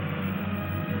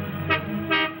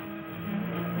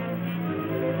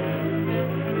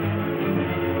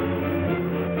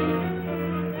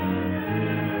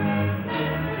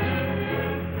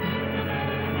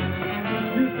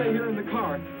 You stay here in the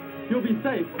car. You'll be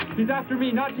safe. He's after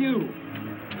me, not you.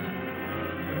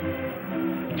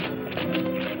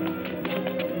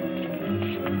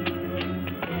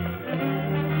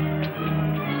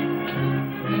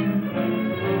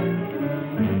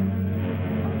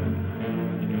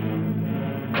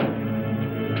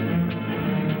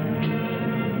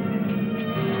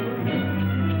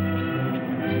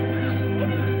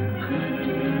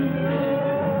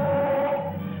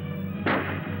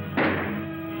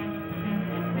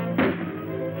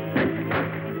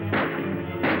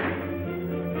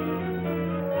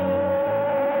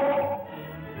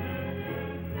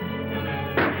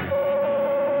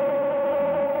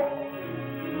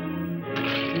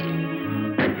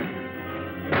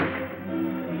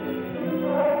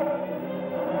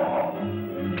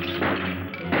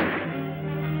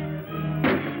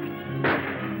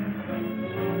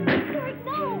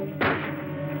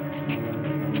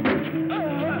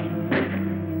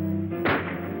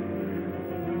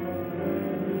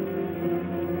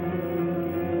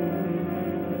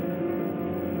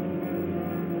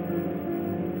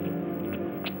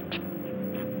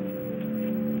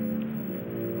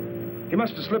 He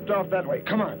must have slipped off that way.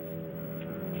 Come on.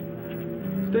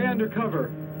 Stay under cover.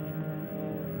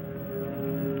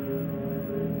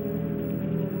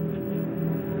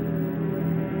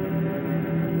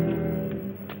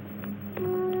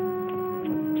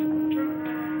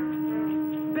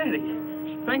 Betty,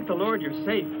 thank the Lord you're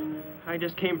safe. I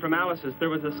just came from Alice's. There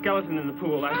was a skeleton in the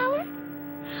pool. Alice?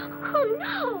 Oh,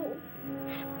 no.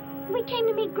 We came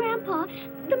to meet Grandpa.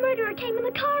 The murderer came in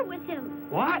the car with him.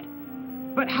 What?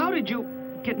 But how did you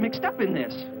get mixed up in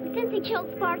this? Since he killed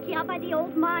Sparky out by the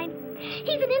old mine.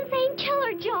 He's an insane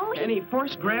killer, Joe. And he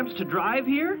forced Gramps to drive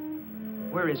here?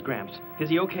 Where is Gramps? Is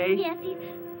he okay? Yes, he's...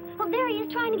 Oh, there he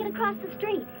is, trying to get across the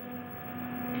street.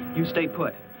 You stay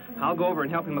put. I'll go over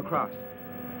and help him across.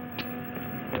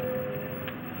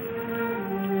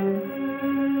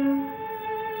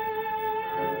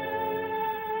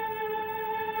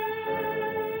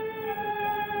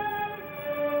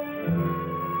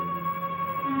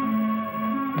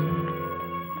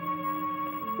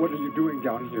 What are you doing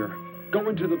down here? Go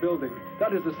into the building.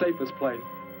 That is the safest place.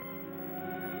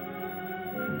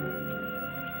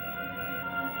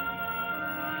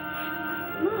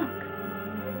 Look.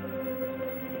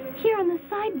 Here on the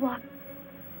sidewalk.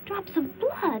 Drops of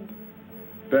blood.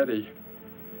 Betty,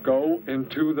 go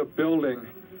into the building.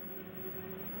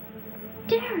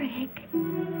 Derek.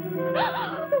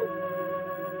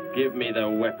 Give me the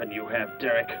weapon you have,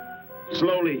 Derek.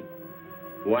 Slowly.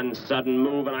 One sudden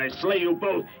move and I slay you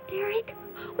both. Derek?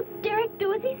 Derek,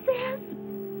 do as he says.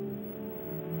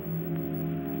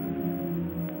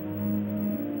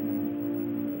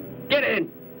 Get in!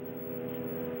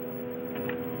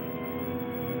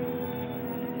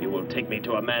 You will take me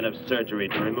to a man of surgery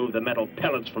to remove the metal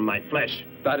pellets from my flesh.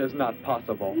 That is not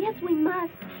possible. Yes, we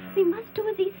must. We must do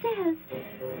as he says.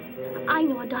 I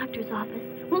know a doctor's office.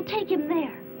 We'll take him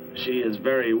there. She is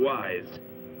very wise.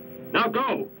 Now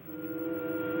go!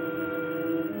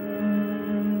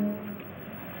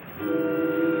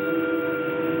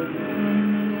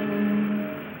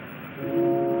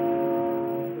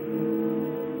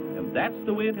 And that's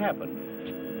the way it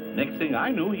happened. Next thing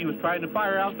I knew, he was trying to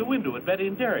fire out the window at Betty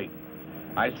and Derek.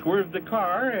 I swerved the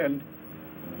car and...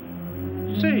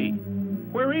 Say,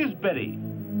 where is Betty?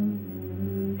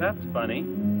 That's funny.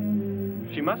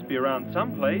 She must be around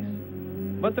someplace.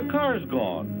 But the car's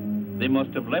gone. They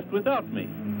must have left without me.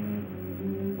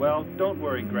 Well, don't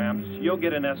worry, Gramps. You'll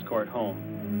get an escort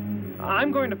home.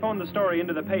 I'm going to phone the story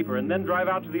into the paper and then drive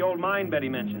out to the old mine Betty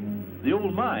mentioned. The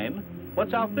old mine?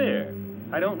 What's out there?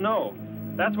 I don't know.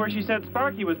 That's where she said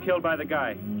Sparky was killed by the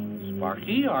guy.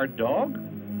 Sparky, our dog?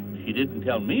 She didn't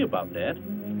tell me about that.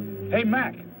 Hey,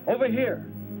 Mac, over here.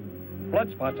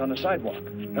 Blood spots on the sidewalk.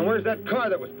 And where's that car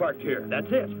that was parked here?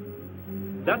 That's it.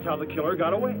 That's how the killer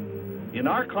got away. In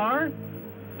our car?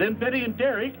 Then Betty and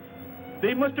Derek,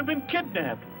 they must have been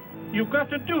kidnapped. You've got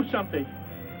to do something.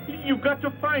 You've got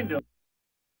to find them.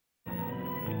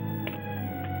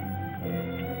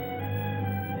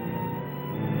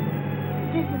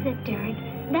 This is it, Derek.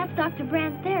 That's Dr.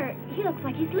 Brandt there. He looks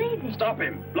like he's leaving. Stop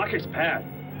him. Block his path.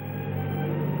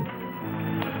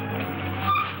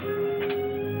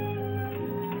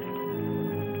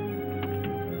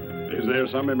 Is there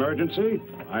some emergency?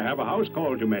 I have a house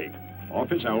call to make.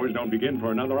 Office hours don't begin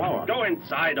for another hour. Go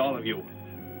inside, all of you.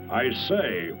 I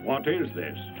say, what is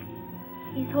this?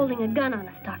 He's holding a gun on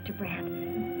us, Dr.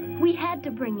 Brandt. We had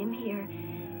to bring him here.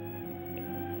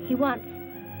 He wants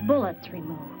bullets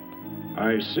removed.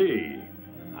 I see.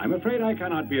 I'm afraid I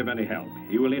cannot be of any help.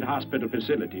 He will need hospital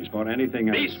facilities for anything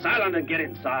else. Be silent and get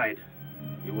inside.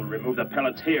 You will remove the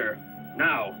pellets here,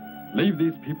 now. Leave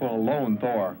these people alone,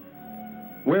 Thor.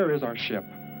 Where is our ship?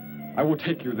 I will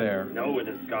take you there. No, it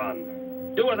is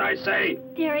gone. Do as I say.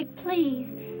 Derek, please.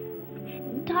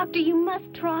 Doctor, you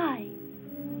must try.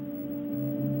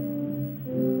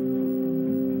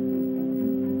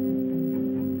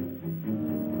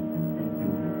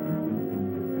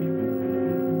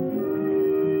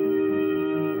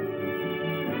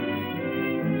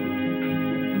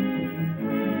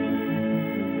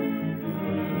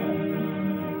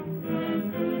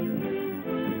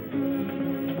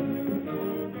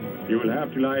 You will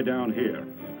have to lie down here.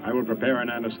 I will prepare an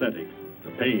anesthetic.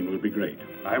 The pain will be great.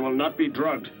 I will not be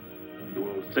drugged. You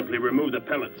will simply remove the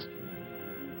pellets.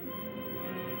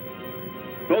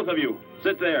 Both of you,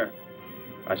 sit there.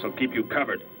 I shall keep you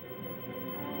covered.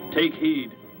 Take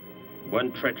heed.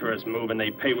 One treacherous move and they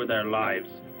pay with their lives.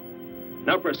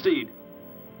 Now proceed.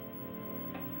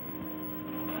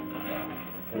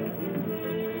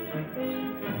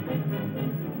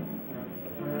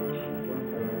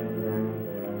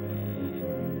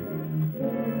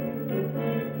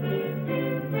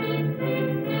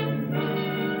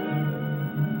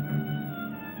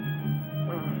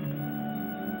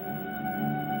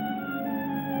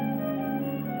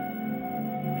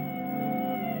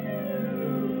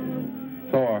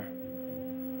 Thor,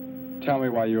 tell me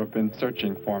why you have been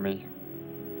searching for me.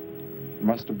 It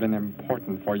must have been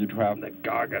important for you to have... The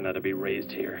Gargan are to be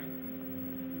raised here.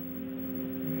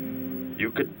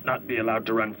 You could not be allowed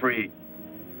to run free.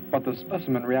 But the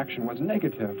specimen reaction was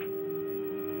negative.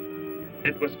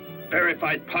 It was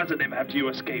verified positive after you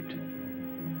escaped.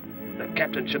 The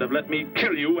captain should have let me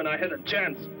kill you when I had a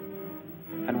chance.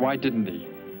 And why didn't he?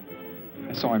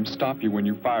 I saw him stop you when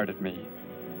you fired at me.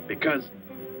 Because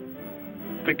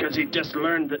he just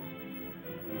learned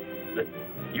that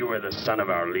you were the son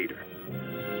of our leader.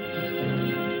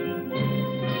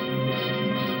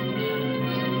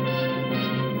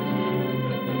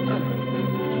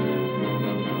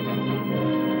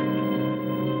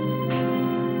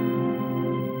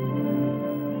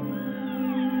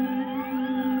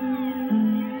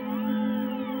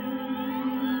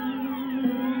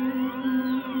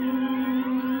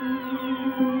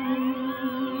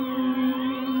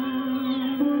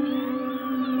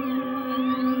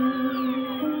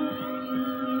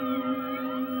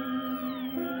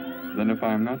 Then if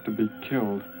I am not to be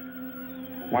killed,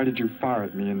 why did you fire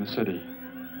at me in the city?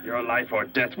 Your life or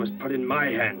death was put in my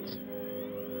hands.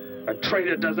 A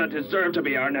traitor does not deserve to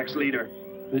be our next leader.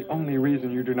 The only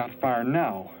reason you do not fire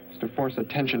now is to force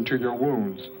attention to your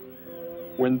wounds.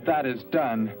 When that is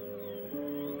done...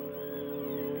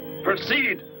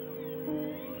 Proceed!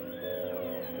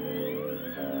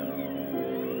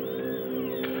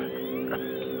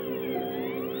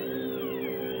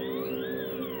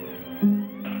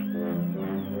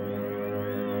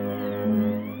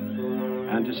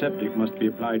 Antiseptic must be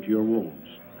applied to your wounds,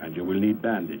 and you will need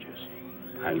bandages.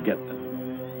 I'll get them.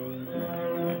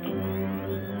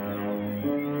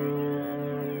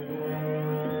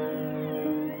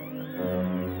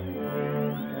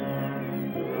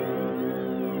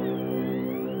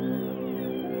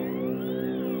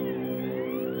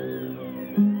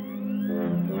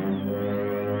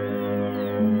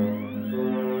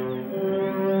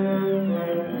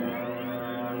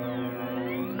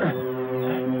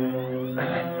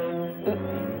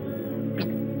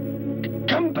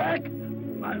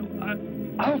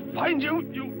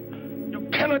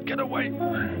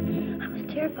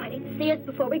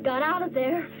 We got out of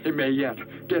there. He may yet.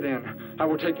 Get in. I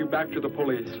will take you back to the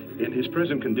police. In his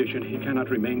present condition, he cannot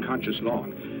remain conscious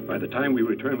long. By the time we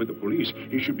return with the police,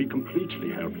 he should be completely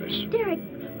helpless. Derek,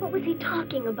 what was he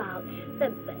talking about?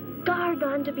 The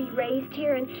Gargon to be raised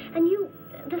here, and you,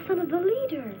 the son of the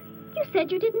leader. You said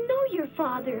you didn't know your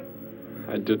father.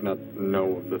 I did not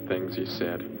know the things he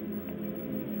said.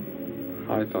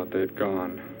 I thought they'd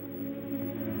gone.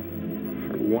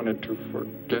 I wanted to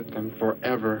forget them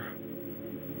forever.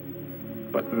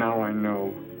 But now I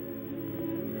know.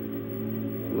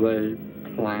 They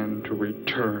plan to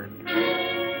return.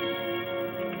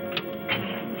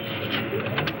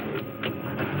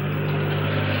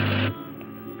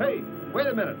 Hey, wait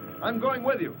a minute. I'm going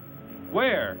with you.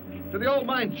 Where? To the old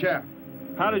mine shaft.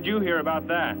 How did you hear about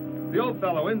that? The old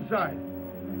fellow inside.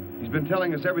 He's been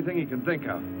telling us everything he can think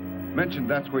of. Mentioned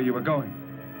that's where you were going.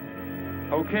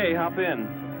 Okay, hop in.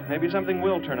 Maybe something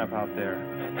will turn up out there.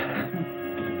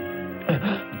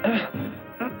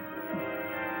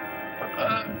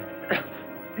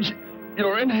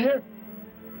 You're in here?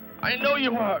 I know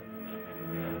you are.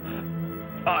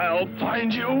 I'll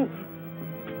find you.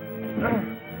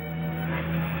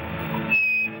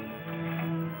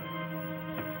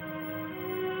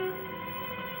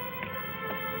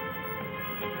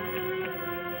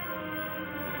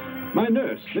 My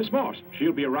nurse, Miss Moss.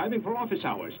 She'll be arriving for office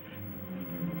hours.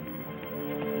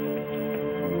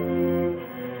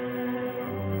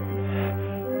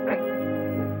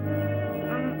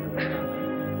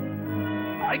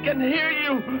 I can hear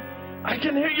you. I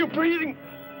can hear you breathing.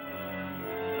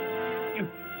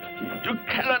 You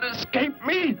cannot escape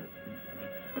me.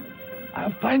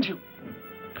 I'll find you.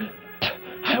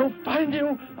 I'll find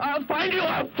you. I'll find you.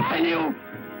 I'll find you.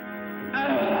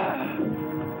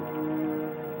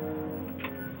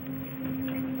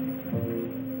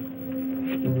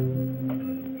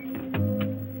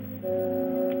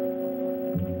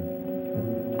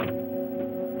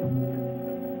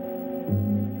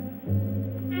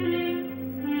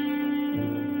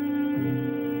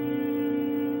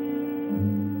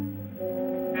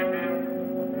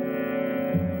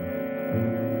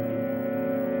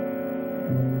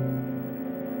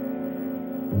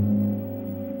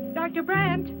 Dr.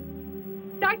 Brandt!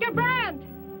 Dr. Brandt!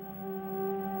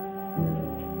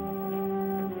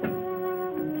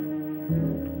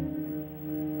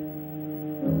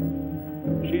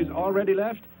 She's already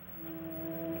left?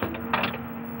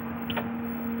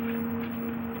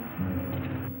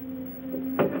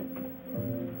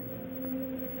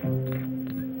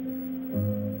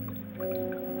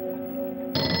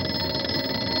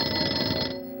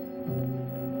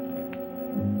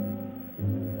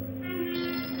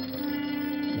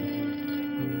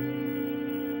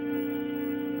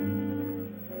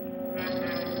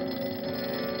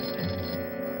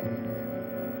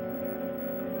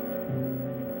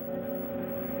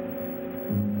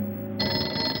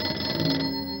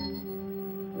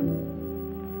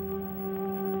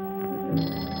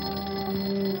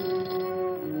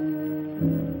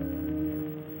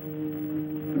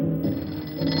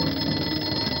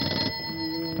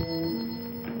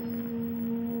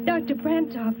 Dr.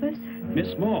 Brandt's office.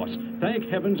 Miss Moss, thank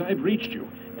heavens I've reached you.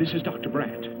 This is Dr.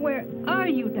 Brandt. Where are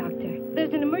you, Doctor?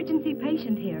 There's an emergency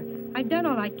patient here. I've done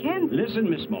all I can. Listen,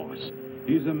 Miss Moss.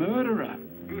 He's a murderer.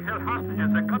 He held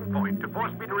hostages at gunpoint to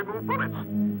force me to remove bullets.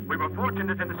 We were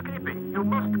fortunate in escaping. You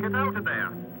must get out of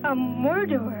there. A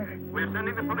murderer? We're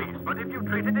sending the police, but if you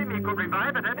treated him, he could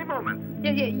revive at any moment.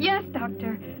 Yes,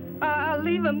 Doctor. I'll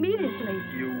leave immediately.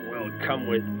 You will come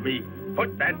with me.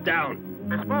 Put that down.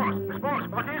 Miss Moss,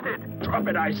 what is it? Drop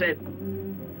it, I said.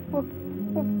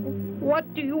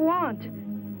 What do you want?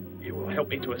 You will help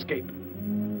me to escape.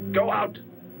 Go out.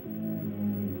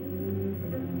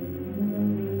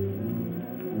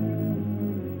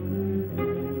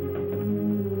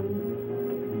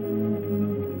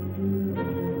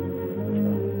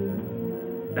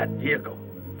 That vehicle.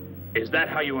 Is that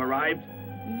how you arrived?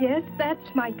 Yes,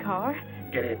 that's my car.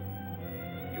 Get in.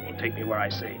 You will take me where I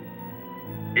say.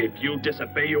 If you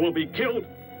disobey, you will be killed.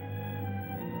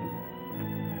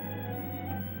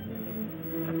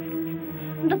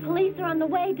 The police are on the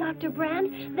way, Dr.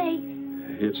 Brandt.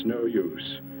 It's no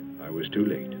use. I was too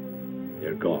late.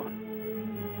 They're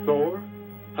gone. Thor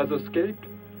has escaped?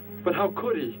 But how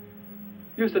could he?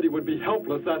 You said he would be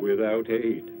helpless at... Without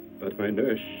aid. But my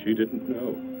nurse, she didn't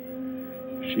know.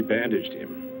 She bandaged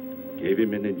him, gave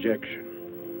him an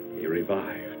injection. He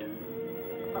revived.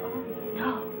 Oh,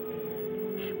 no.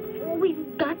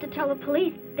 We've got to tell the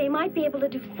police. They might be able to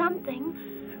do something.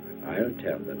 I'll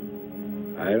tell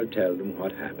them. I'll tell them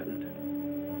what happened.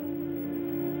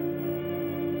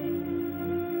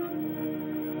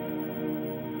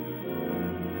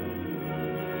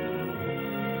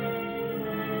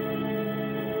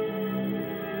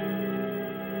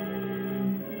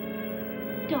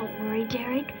 Don't worry,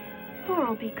 Derek. Thor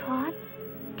will be caught.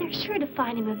 They're sure to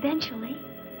find him eventually.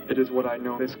 It is what I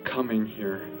know is coming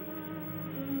here.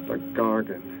 The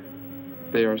Gargan.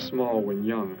 They are small when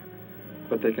young,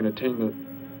 but they can attain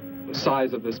the the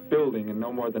size of this building in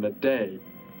no more than a day.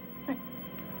 But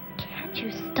can't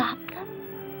you stop them?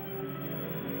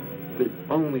 The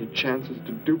only chance is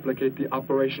to duplicate the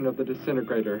operation of the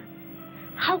disintegrator.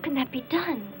 How can that be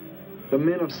done? The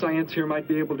men of science here might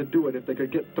be able to do it if they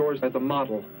could get Thor's as a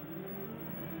model.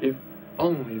 If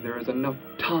only there is enough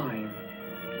time.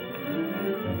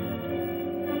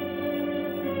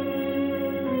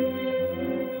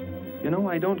 You know,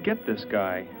 I don't get this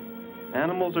guy.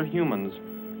 Animals or humans,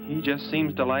 he just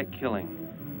seems to like killing.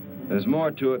 There's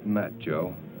more to it than that,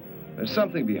 Joe. There's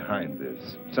something behind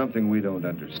this, something we don't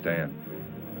understand.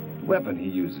 The weapon he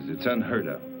uses, it's unheard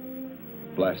of.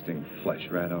 Blasting flesh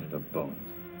right off the bones.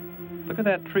 Look at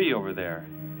that tree over there.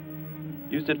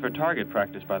 Used it for target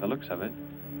practice by the looks of it.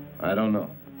 I don't know.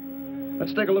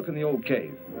 Let's take a look in the old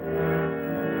cave.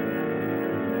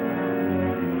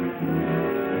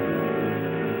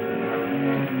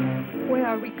 Where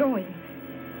are we going?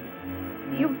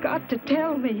 You've got to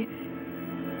tell me.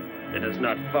 It is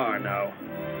not far now.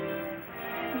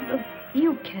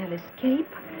 You can't escape.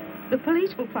 The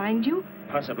police will find you.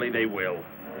 Possibly they will.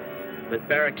 But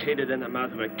barricaded in the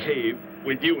mouth of a cave,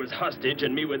 with you as hostage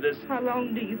and me with this... How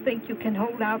long do you think you can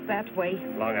hold out that way?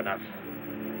 Long enough.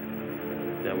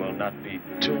 There will not be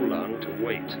too long to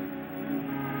wait.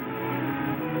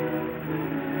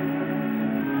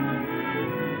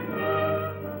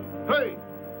 Hey!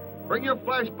 Bring your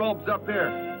flash bulbs up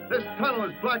here. This tunnel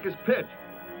is black as pitch.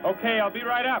 Okay, I'll be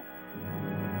right up.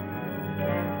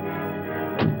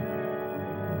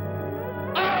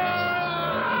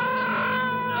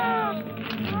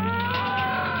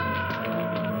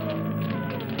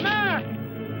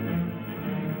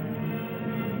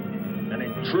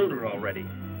 Intruder already.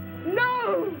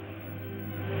 No!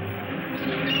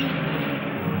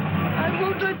 I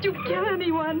won't let you kill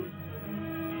anyone.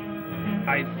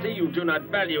 I see you do not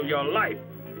value your life.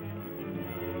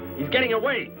 He's getting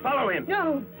away. Follow him.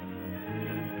 No.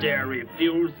 Dare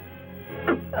refuse?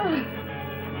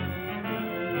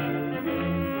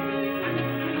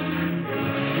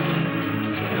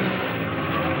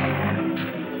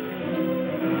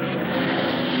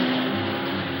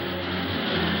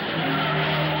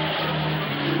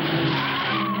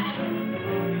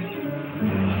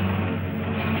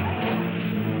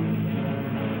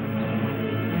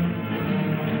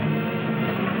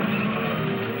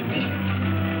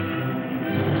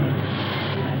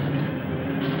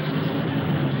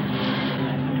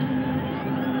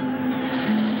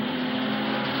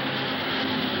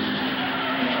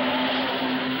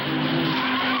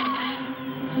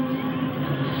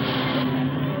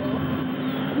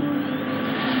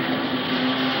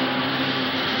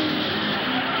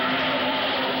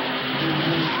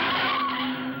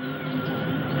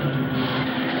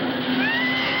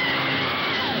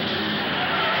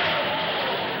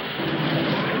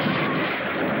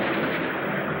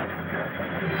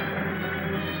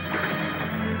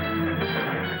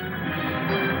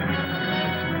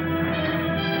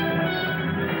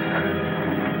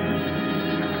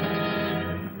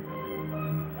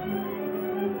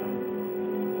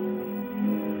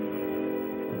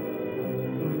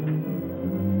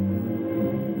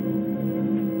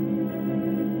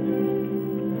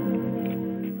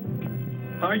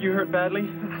 Are you hurt badly?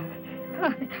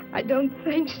 I don't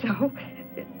think so.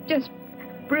 Just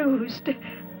bruised.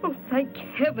 Oh, thank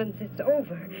heavens it's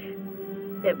over.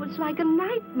 It was like a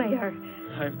nightmare.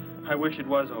 I wish it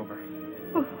was over.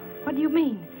 Oh, what do you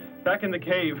mean? Back in the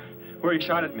cave where he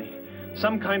shot at me.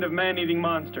 Some kind of man-eating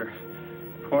monster.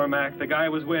 Poor Mac, the guy I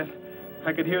was with.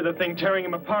 I could hear the thing tearing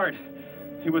him apart.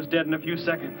 He was dead in a few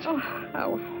seconds. Oh,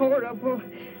 how horrible.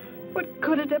 What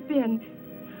could it have been?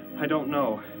 I don't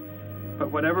know.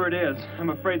 But whatever it is, I'm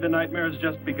afraid the nightmare has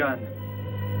just begun.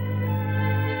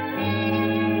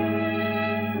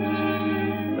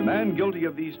 The man guilty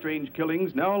of these strange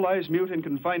killings now lies mute in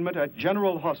confinement at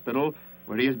General Hospital,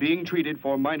 where he is being treated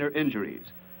for minor injuries.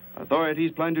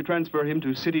 Authorities plan to transfer him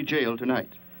to City Jail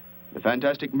tonight. The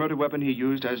fantastic murder weapon he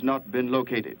used has not been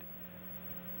located.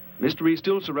 Mystery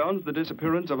still surrounds the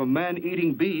disappearance of a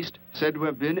man-eating beast said to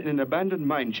have been in an abandoned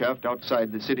mine shaft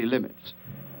outside the city limits.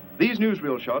 These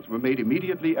newsreel shots were made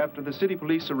immediately after the city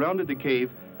police surrounded the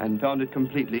cave and found it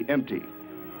completely empty.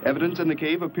 Evidence in the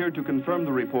cave appeared to confirm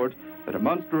the report that a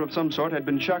monster of some sort had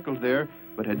been shackled there,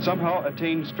 but had somehow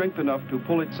attained strength enough to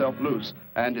pull itself loose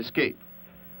and escape.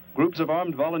 Groups of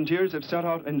armed volunteers have set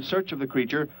out in search of the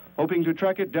creature, hoping to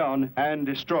track it down and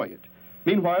destroy it.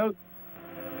 Meanwhile,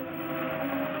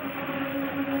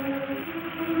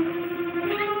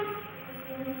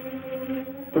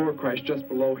 Thor crashed just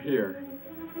below here.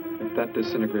 If that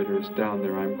disintegrator is down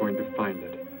there, I'm going to find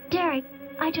it. Derek,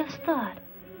 I just thought.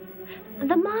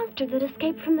 The monster that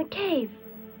escaped from the cave.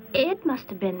 It must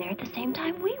have been there at the same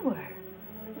time we were.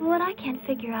 What I can't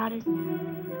figure out is,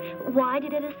 why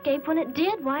did it escape when it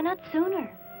did? Why not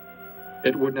sooner?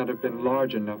 It would not have been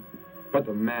large enough, but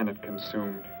the man it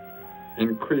consumed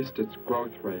increased its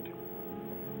growth rate.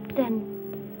 Then,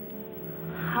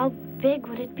 how big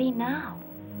would it be now?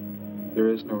 There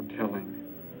is no telling.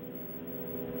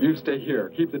 You stay here.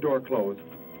 Keep the door closed.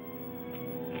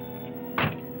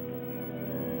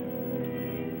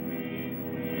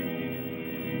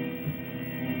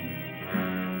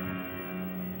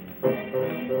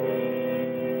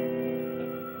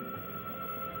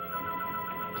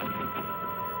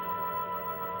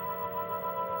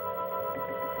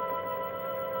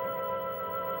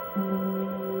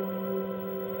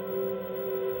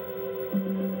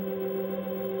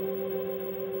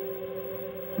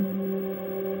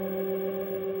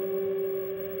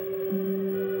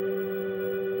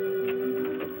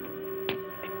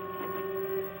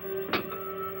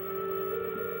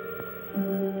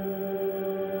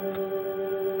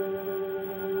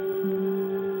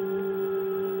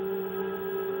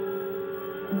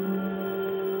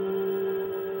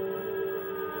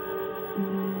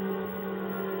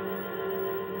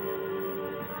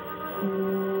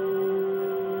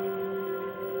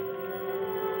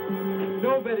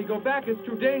 Betty, go back. It's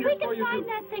too dangerous for you to... We can find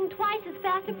that thing twice as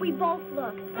fast if we both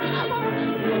look.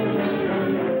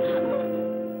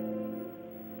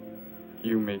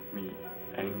 You make me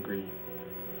angry,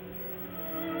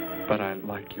 but I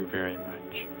like you very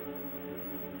much.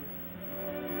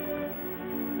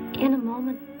 In a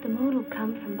moment, the moon will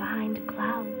come from behind a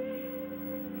cloud.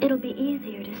 It'll be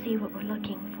easier to see what we're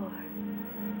looking for.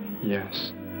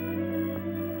 Yes.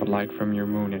 The light from your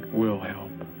moon, it will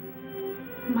help.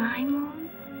 My moon?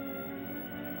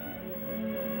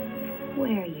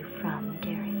 Where are you from,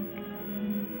 Derek?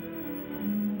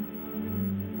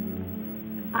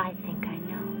 I think I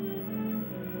know.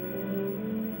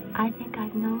 I think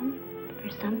I've known for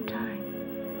some time.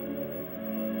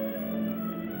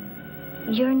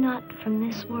 You're not from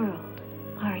this world,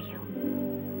 are you?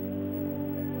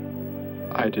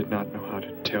 I did not know how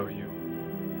to tell you.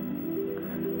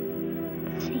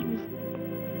 It seems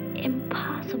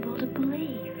impossible to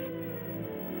believe.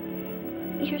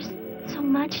 You're so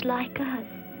much like us.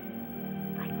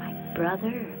 Like my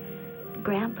brother or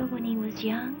Grandpa when he was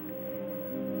young.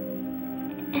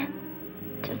 And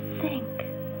to think.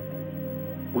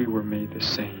 We were made the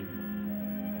same.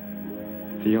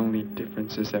 The only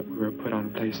difference is that we were put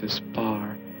on places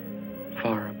far,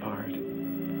 far apart.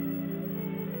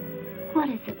 What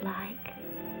is it like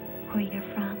where you're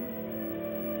from?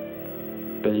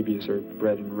 Babies are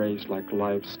bred and raised like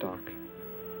livestock,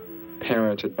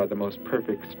 parented by the most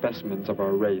perfect specimens of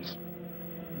our race.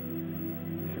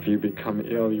 If you become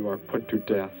ill, you are put to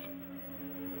death,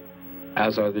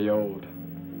 as are the old.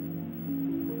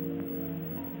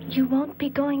 You won't be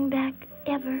going back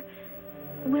ever,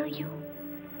 will you?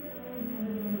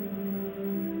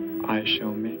 I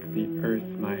shall make the earth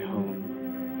my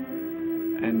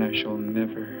home, and I shall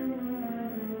never,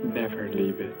 never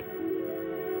leave it.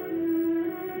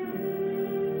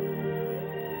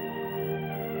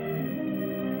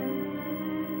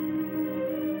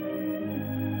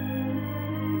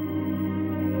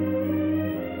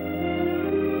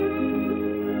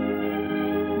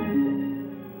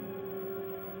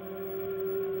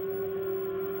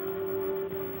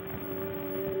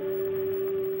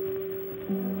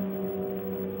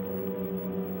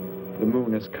 The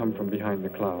moon has come from behind the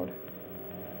cloud.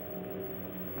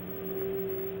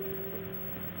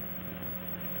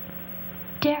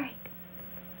 Derek.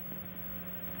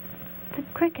 The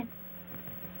cricket.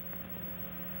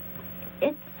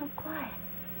 It's so quiet.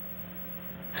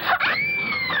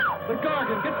 The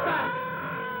Gargan, get back!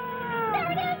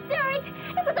 There it is, Derek!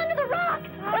 It was under the rock!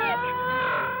 Quick!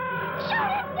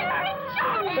 Shoot it, Derek!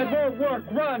 Shoot it! That won't work.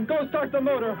 Run! Go start the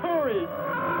motor! Hurry!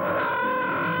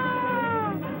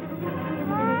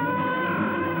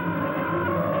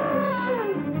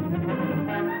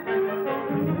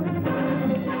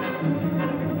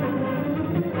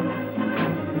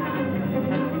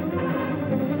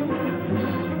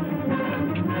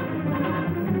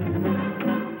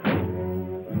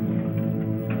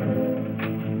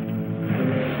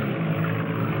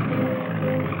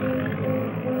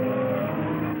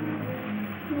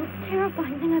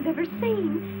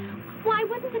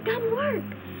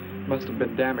 Must have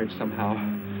been damaged somehow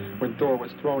when Thor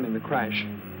was thrown in the crash.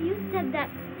 You said that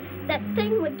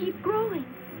thing would keep growing.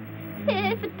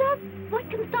 If it does, what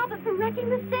can stop it from wrecking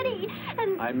the city?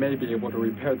 And I may be able to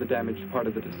repair the damaged part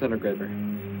of the disintegrator.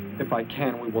 If I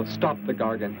can, we will stop the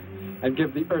Gargan. and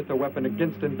give the Earth a weapon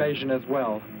against invasion as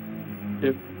well.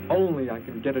 If only I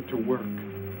can get it to work.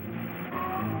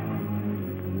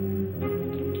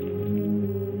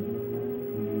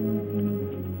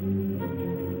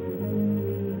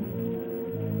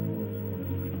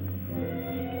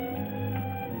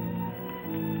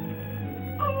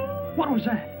 What was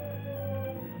that?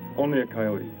 Only a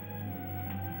coyote.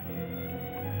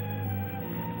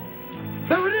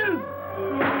 There it is!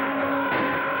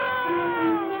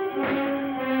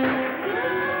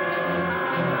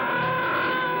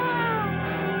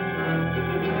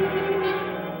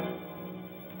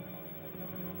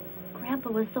 Grandpa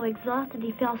was so exhausted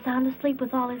he fell sound asleep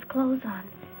with all his clothes on.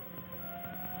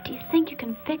 Do you think you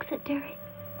can fix it, Derek?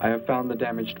 I have found the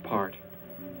damaged part.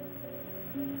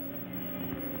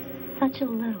 Such a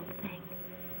little thing.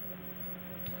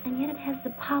 And yet it has the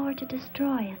power to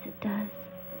destroy as it does.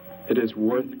 It is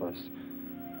worthless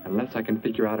unless I can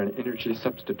figure out an energy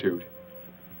substitute.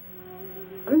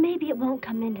 Maybe it won't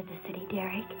come into the city,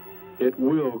 Derek. It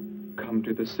will come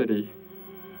to the city.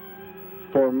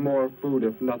 For more food,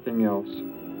 if nothing else.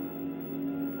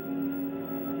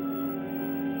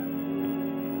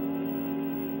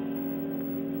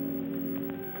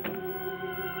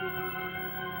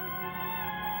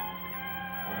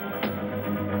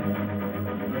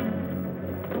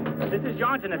 This is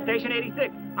Johnson at Station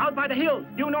 86. Out by the hills,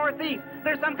 due northeast.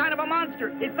 There's some kind of a monster.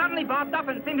 It suddenly bobbed up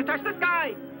and seemed to touch the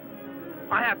sky.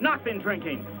 I have not been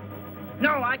drinking.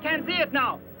 No, I can't see it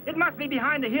now. It must be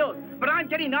behind the hills, but I'm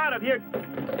getting out of here.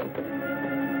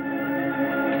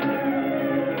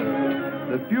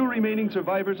 The few remaining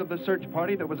survivors of the search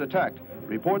party that was attacked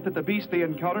report that the beast they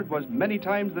encountered was many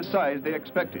times the size they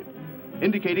expected,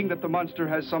 indicating that the monster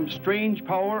has some strange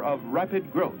power of rapid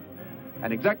growth.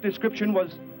 An exact description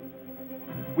was...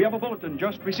 We have a bulletin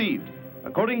just received.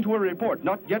 According to a report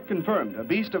not yet confirmed, a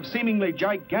beast of seemingly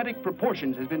gigantic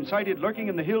proportions has been sighted lurking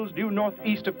in the hills due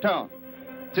northeast of town.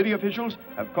 City officials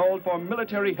have called for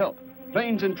military help.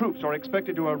 Planes and troops are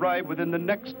expected to arrive within the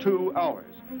next 2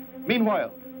 hours.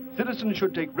 Meanwhile, citizens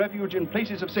should take refuge in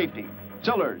places of safety,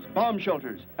 cellars, bomb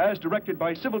shelters, as directed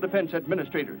by civil defense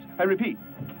administrators. I repeat.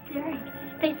 Derek,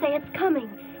 they say it's coming.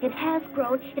 It has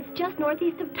grown. It's just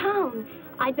northeast of town.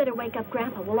 I'd better wake up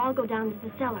Grandpa. We'll all go down to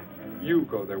the cellar. You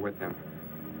go there with him.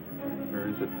 There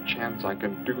is a chance I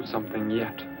can do something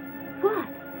yet. What?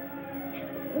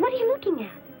 What are you looking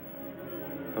at?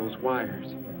 Those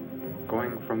wires,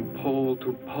 going from pole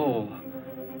to pole.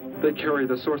 They carry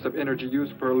the source of energy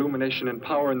used for illumination and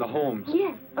power in the homes.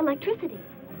 Yes, electricity.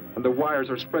 And the wires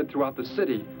are spread throughout the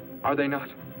city, are they not?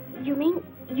 You mean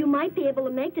you might be able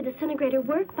to make the disintegrator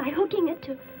work by hooking it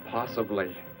to...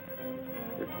 Possibly.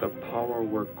 If the power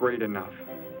were great enough.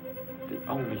 It's the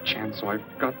only chance, so I've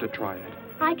got to try it.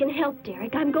 I can help,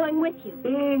 Derek. I'm going with you.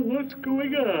 What's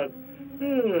going on?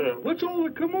 What's all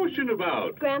the commotion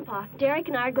about? Grandpa, Derek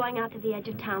and I are going out to the edge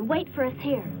of town. Wait for us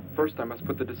here. First, I must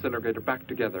put the disintegrator back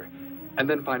together, and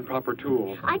then find proper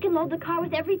tools. I can load the car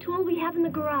with every tool we have in the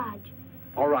garage.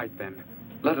 All right, then.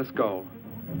 Let us go.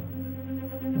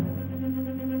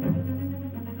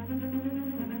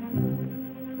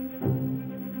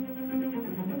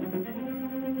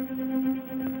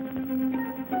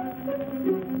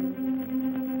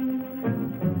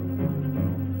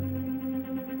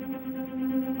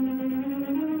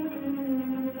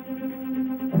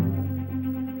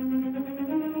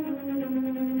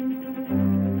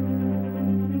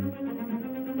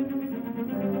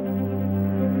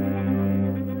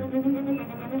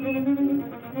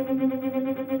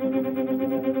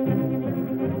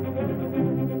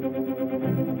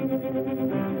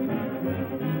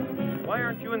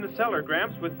 Cellar,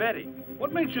 Gramps, with Betty.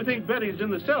 What makes you think Betty's in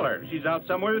the cellar? She's out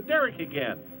somewhere with Derek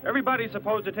again. Everybody's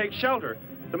supposed to take shelter.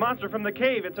 The monster from the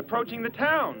cave, it's approaching the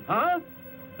town. Huh?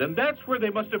 Then that's where they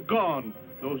must have gone.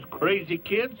 Those crazy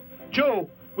kids. Joe,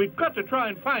 we've got to try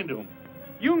and find them.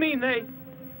 You mean they...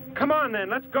 Come on, then,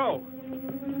 let's go.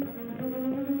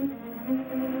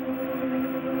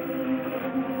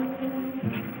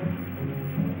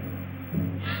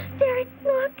 Derek,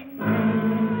 look.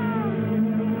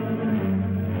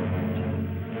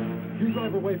 You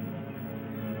drive away.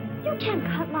 You can't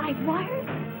cut live wires.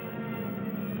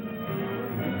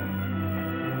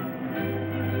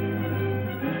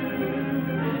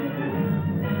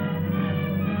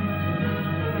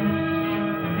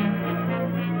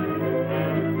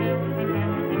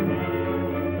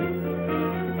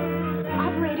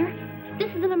 Operator,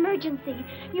 this is an emergency.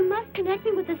 You must connect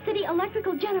me with the city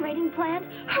electrical generating plant.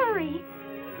 Hurry!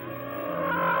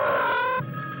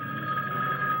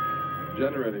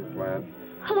 Generating plant.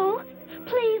 Hello?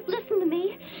 Please listen to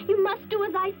me. You must do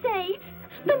as I say.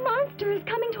 The monster is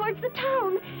coming towards the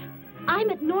town. I'm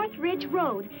at North Ridge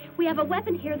Road. We have a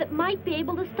weapon here that might be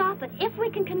able to stop it if we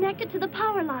can connect it to the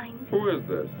power lines. Who is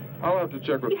this? I'll have to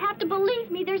check with... You have to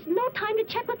believe me. There's no time to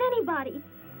check with anybody.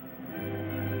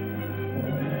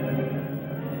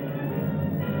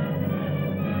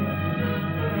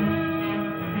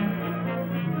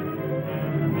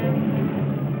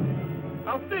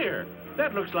 Out there.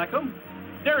 That looks like him.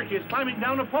 Derek is climbing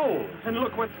down a pole. And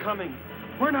look what's coming.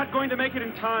 We're not going to make it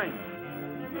in time.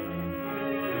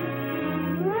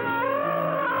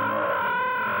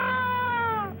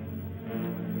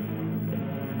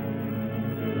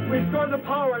 Restore the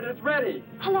power. It is ready.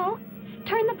 Hello?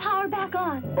 Turn the power back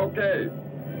on. Okay.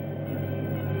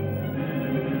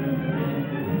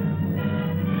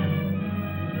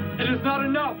 It is not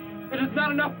enough. It is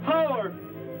not enough power.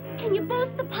 Can you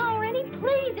boost the power any,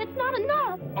 please? It's not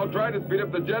enough. I'll try to speed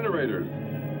up the generators.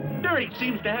 Derek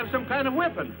seems to have some kind of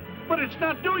weapon, but it's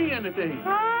not doing anything.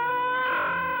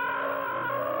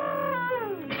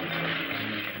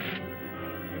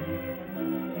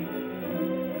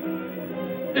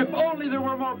 If only there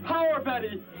were more power,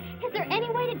 Betty. Is there any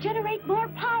way to generate more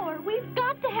power? We've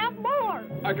got to have more.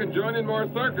 I can join in more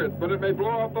circuits, but it may blow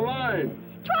off the line.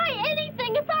 Try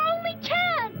anything. It's our only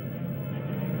chance.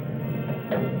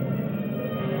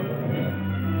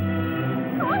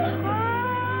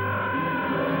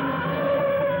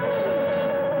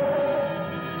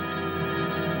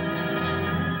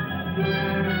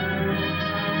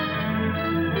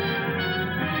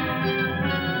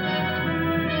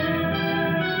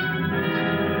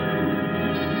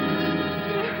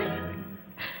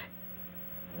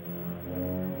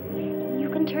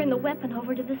 Turn the weapon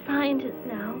over to the scientists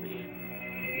now.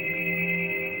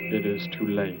 It is too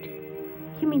late.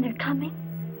 You mean they're coming?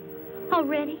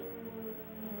 Already?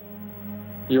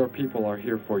 Your people are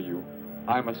here for you.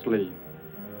 I must leave.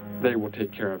 They will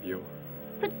take care of you.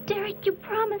 But Derek, you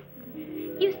promised.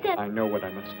 You said... I know what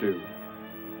I must do.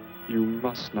 You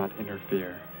must not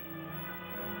interfere.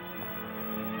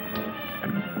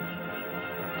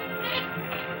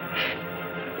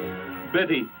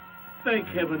 Betty, thank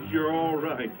heavens you're all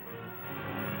right.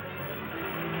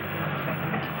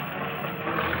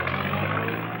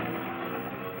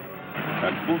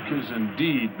 That book has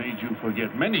indeed made you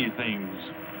forget many things.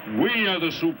 We are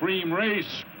the supreme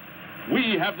race.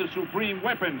 We have the supreme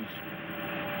weapons.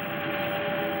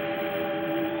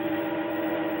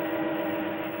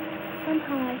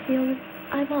 Somehow I feel that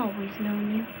I've always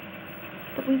known you,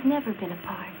 but we've never been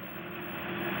apart.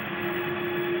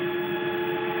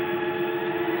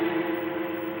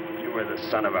 You were the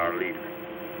son of our leader.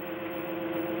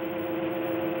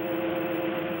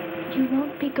 You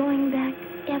won't be going back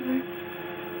ever,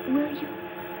 will you?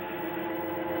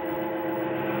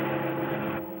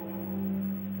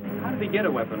 How did he get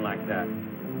a weapon like that?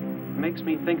 It makes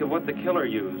me think of what the killer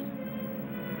used.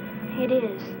 It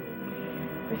is.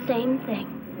 The same thing.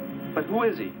 But who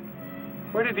is he?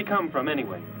 Where did he come from,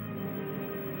 anyway?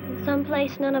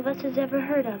 Someplace none of us has ever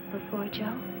heard of before,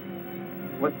 Joe.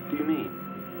 What do you mean?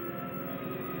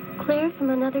 Clear from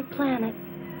another planet,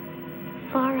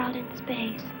 far out in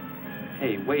space.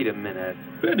 Hey, wait a minute.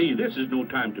 Betty, this is no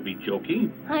time to be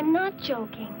joking. I'm not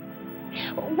joking.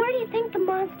 Where do you think the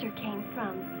monster came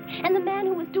from? And the man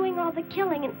who was doing all the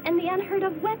killing and the unheard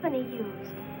of weapon he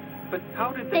used? But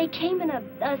how did they... They came in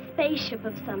a spaceship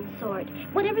of some sort.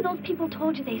 Whatever those people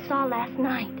told you they saw last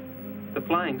night. The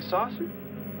flying saucer?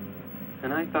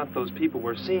 And I thought those people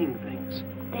were seeing things.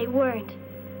 They weren't.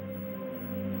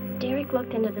 Derek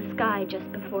looked into the sky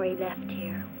just before he left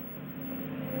here.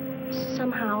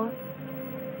 Somehow,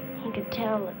 he could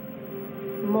tell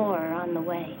more on the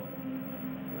way.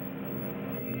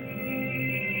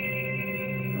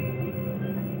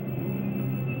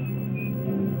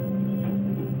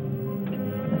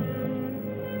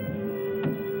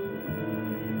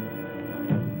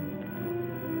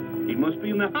 He must be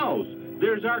in the house.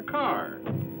 There's our car.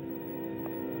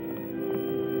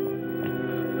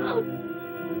 Oh,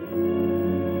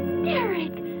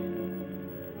 Derek!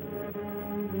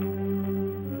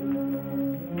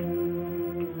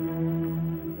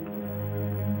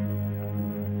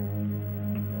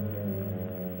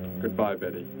 Goodbye,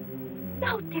 Betty.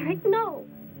 No, Derek, no.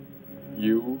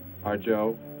 You are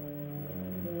Joe.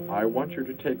 I want you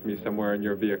to take me somewhere in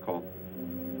your vehicle.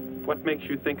 What makes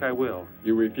you think I will?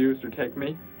 You refuse to take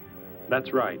me?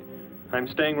 That's right. I'm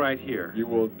staying right here. You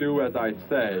will do as I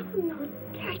say. Oh, no,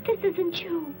 Derek, this isn't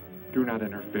you. Do not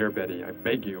interfere, Betty. I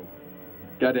beg you.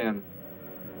 Get in.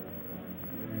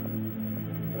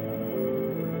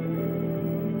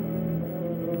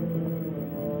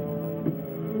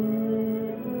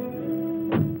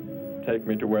 Take take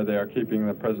me to where they are keeping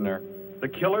the prisoner. The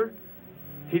killer?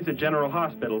 He's at General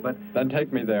Hospital, but... Then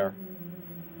take me there.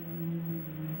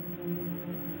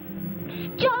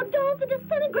 Joe, don't! The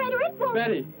disintegrator, it won't...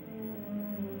 Betty!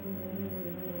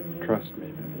 Trust me,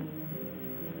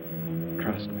 Betty.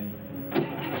 Trust me.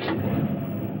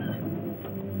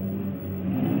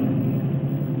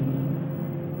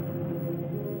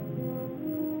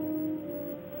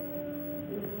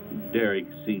 Derek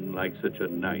seemed like such a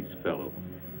nice fellow.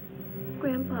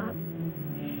 Grandpa,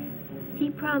 he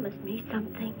promised me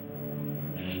something.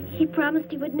 He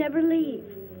promised he would never leave,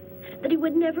 that he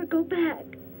would never go back.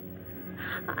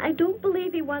 I don't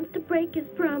believe he wants to break his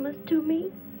promise to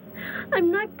me.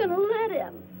 I'm not gonna let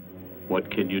him.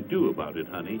 What can you do about it,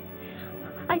 honey?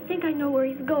 I think I know where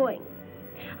he's going.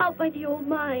 Out by the old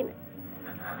mine.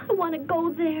 I want to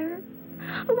go there.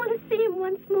 I want to see him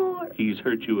once more. He's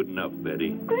hurt you enough,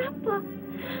 Betty. Grandpa,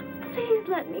 please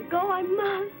let me go. I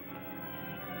must.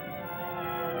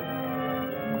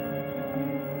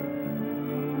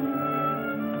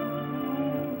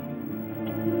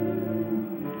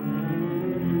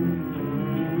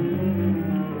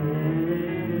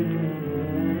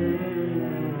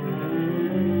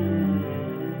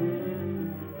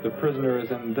 The prisoner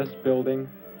is in this building.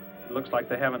 It looks like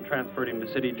they haven't transferred him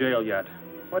to city jail yet.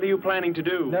 What are you planning to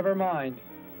do? Never mind.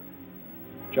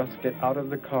 Just get out of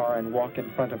the car and walk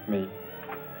in front of me.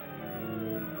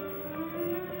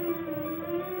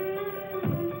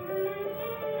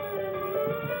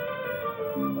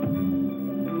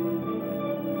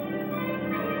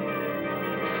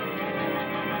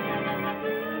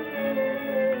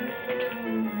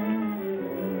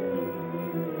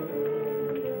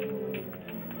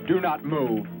 Do not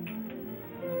move.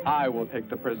 I will take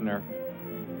the prisoner.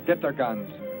 Get their guns.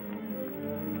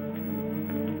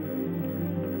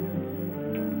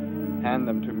 Hand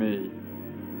them to me.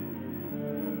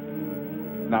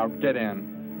 Now get in.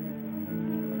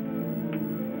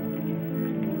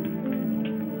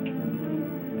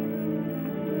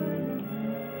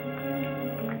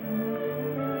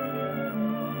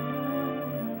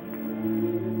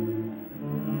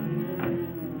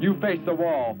 You face the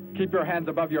wall. Keep your hands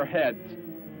above your heads.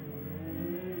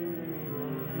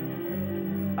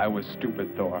 I was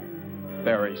stupid, Thor.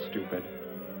 Very stupid.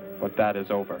 But that is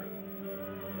over.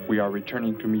 We are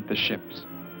returning to meet the ships.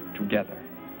 Together.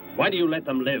 Why do you let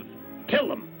them live? Kill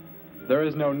them! There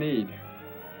is no need.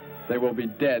 They will be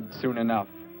dead soon enough,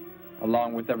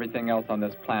 along with everything else on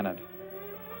this planet.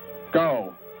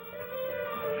 Go!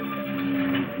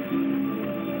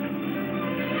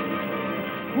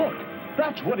 Look,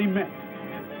 that's what he meant.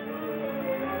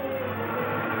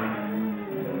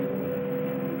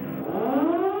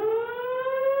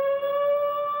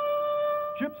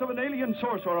 Ships of an alien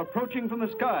source are approaching from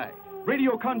the sky.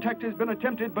 Radio contact has been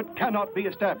attempted but cannot be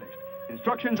established.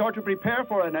 Instructions are to prepare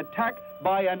for an attack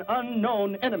by an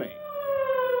unknown enemy.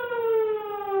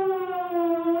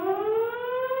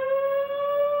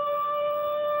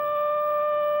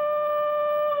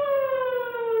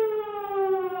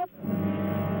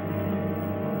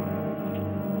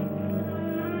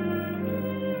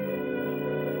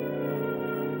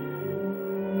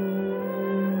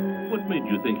 What made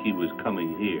you think he was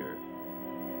coming here?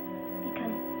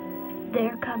 Because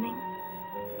they're coming.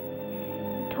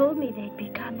 Told me they'd be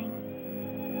coming.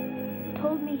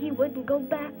 Told me he wouldn't go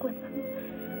back with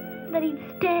them. That he'd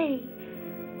stay.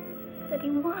 That he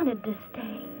wanted to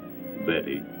stay.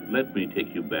 Betty, let me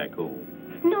take you back home.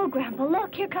 No, Grandpa,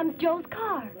 look, here comes Joe's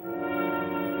car.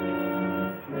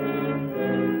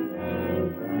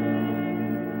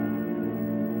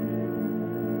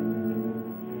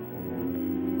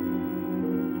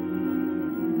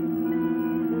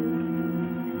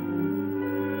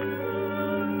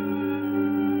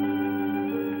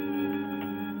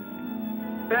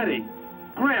 Betty!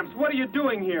 Gramps, what are you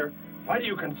doing here? Why do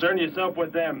you concern yourself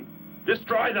with them?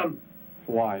 Destroy them!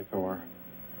 Why, Thor?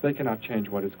 They cannot change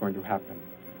what is going to happen.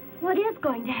 What is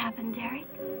going to happen, Derek?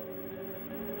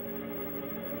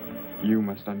 You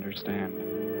must understand.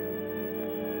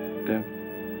 Death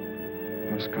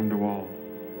must come to all.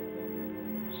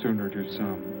 Sooner to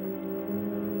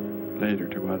some, later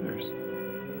to others.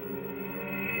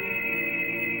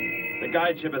 The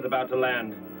guide ship is about to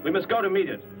land. We must go to meet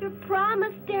it. Your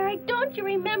promise, Derek. Don't you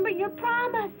remember your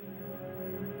promise?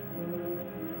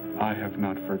 I have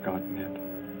not forgotten it.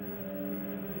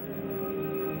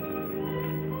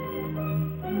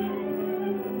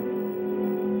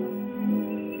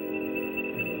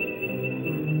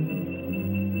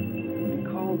 They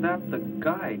call that the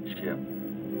guide ship.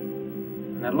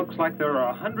 And it looks like there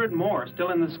are 100 more still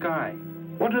in the sky.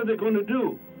 What are they going to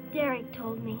do? Derek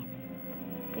told me.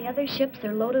 The other ships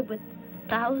are loaded with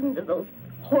thousands of those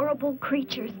horrible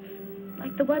creatures,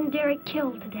 like the one Derek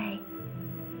killed today.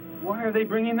 Why are they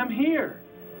bringing them here?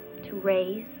 To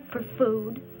raise, for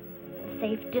food, a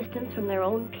safe distance from their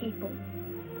own people.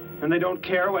 And they don't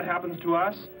care what happens to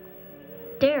us?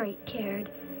 Derek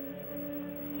cared.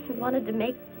 He wanted to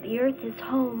make the Earth his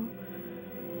home.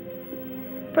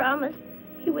 He promised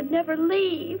he would never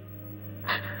leave.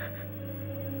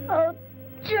 Oh,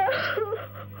 Joe.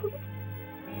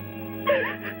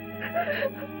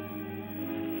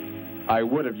 I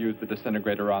would have used the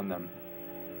disintegrator on them,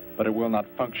 but it will not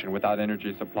function without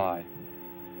energy supply.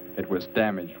 It was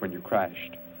damaged when you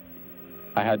crashed.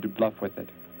 I had to bluff with it.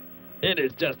 It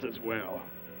is just as well.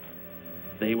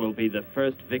 They will be the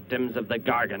first victims of the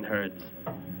Gargan herds.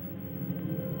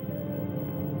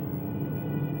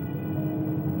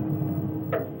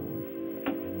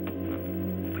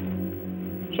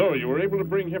 So you were able to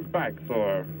bring him back,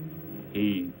 Thor?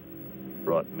 He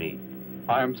brought me.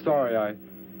 I am sorry I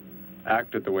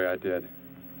acted the way I did.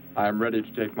 I am ready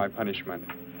to take my punishment.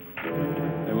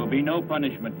 There will be no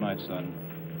punishment, my son.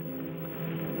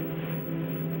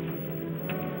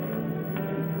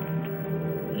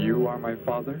 You are my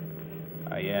father?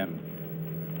 I am.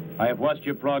 I have watched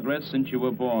your progress since you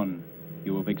were born.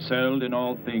 You have excelled in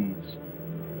all things.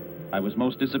 I was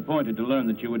most disappointed to learn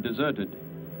that you had deserted.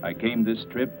 I came this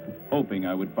trip hoping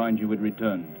I would find you had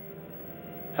returned.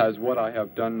 Has what I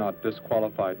have done not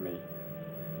disqualified me?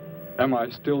 Am I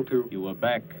still to... You are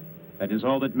back. That is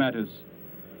all that matters.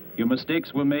 Your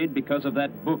mistakes were made because of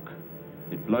that book.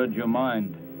 It blurred your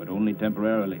mind, but only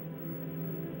temporarily.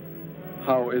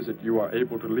 How is it you are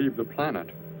able to leave the planet?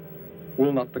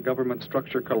 Will not the government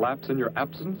structure collapse in your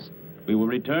absence? We will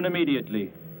return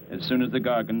immediately, as soon as the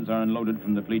Gargans are unloaded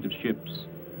from the fleet of ships.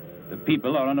 The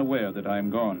people are unaware that I am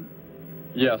gone.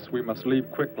 Yes, we must leave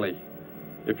quickly.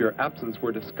 If your absence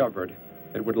were discovered,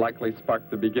 it would likely spark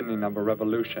the beginning of a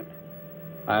revolution.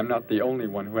 I am not the only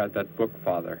one who had that book,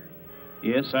 Father.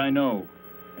 Yes, I know.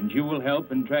 And you will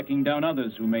help in tracking down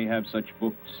others who may have such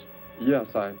books. Yes,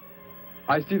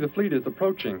 I see the fleet is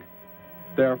approaching.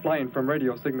 They are flying from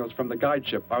radio signals from the guide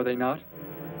ship, are they not?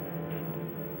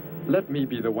 Let me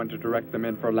be the one to direct them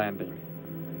in for landing.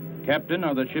 Captain,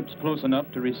 are the ships close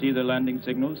enough to receive their landing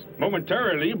signals?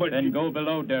 Momentarily, but... Then go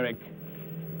below, Derek.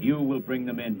 You will bring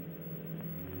them in.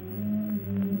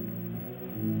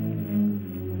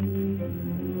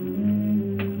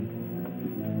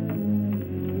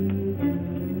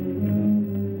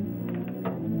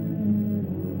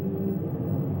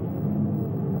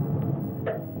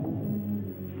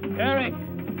 Derek,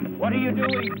 what are you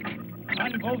doing?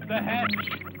 Unbolt the hatch.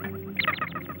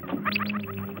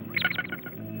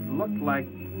 Looked like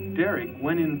Derek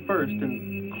went in first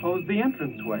and closed the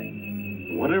entranceway.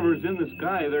 Whatever's in the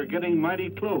sky, they're getting mighty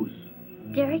close.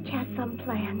 Derek has some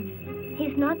plans.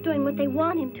 He's not doing what they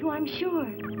want him to, I'm sure.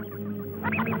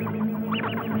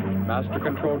 Master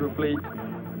control to fleet.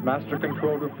 Master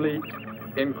control to fleet.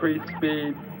 Increase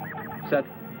speed. Set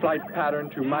flight pattern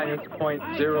to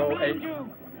 -.08.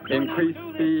 Increase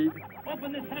speed.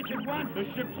 Open this hatch at once. The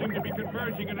ships seem to be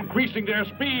converging and increasing their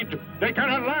speed. They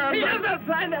cannot land. He doesn't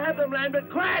plan to have them land, but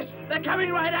crash. They're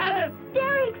coming right at us.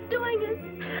 Derek's doing it.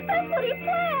 That's what he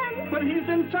planned. But he's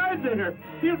inside there.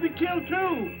 He'll be killed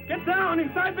too. Get down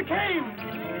inside the cave.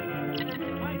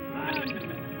 My son,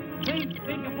 please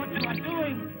think of what you are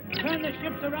doing. Turn the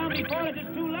ships around before it is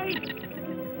too late.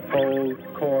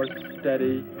 Hold course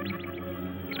steady.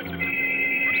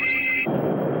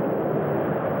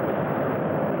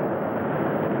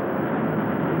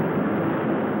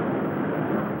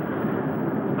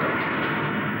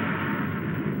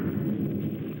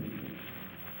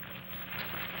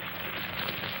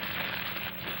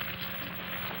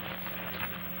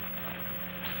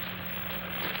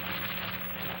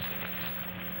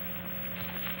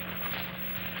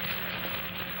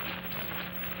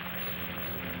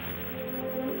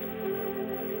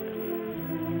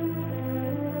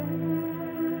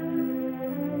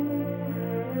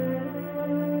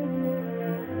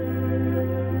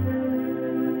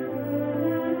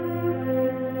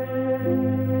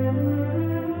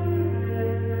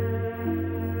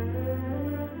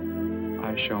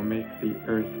 I shall make the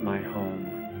earth my home,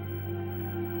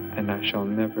 and I shall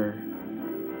never,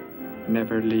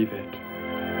 never leave it.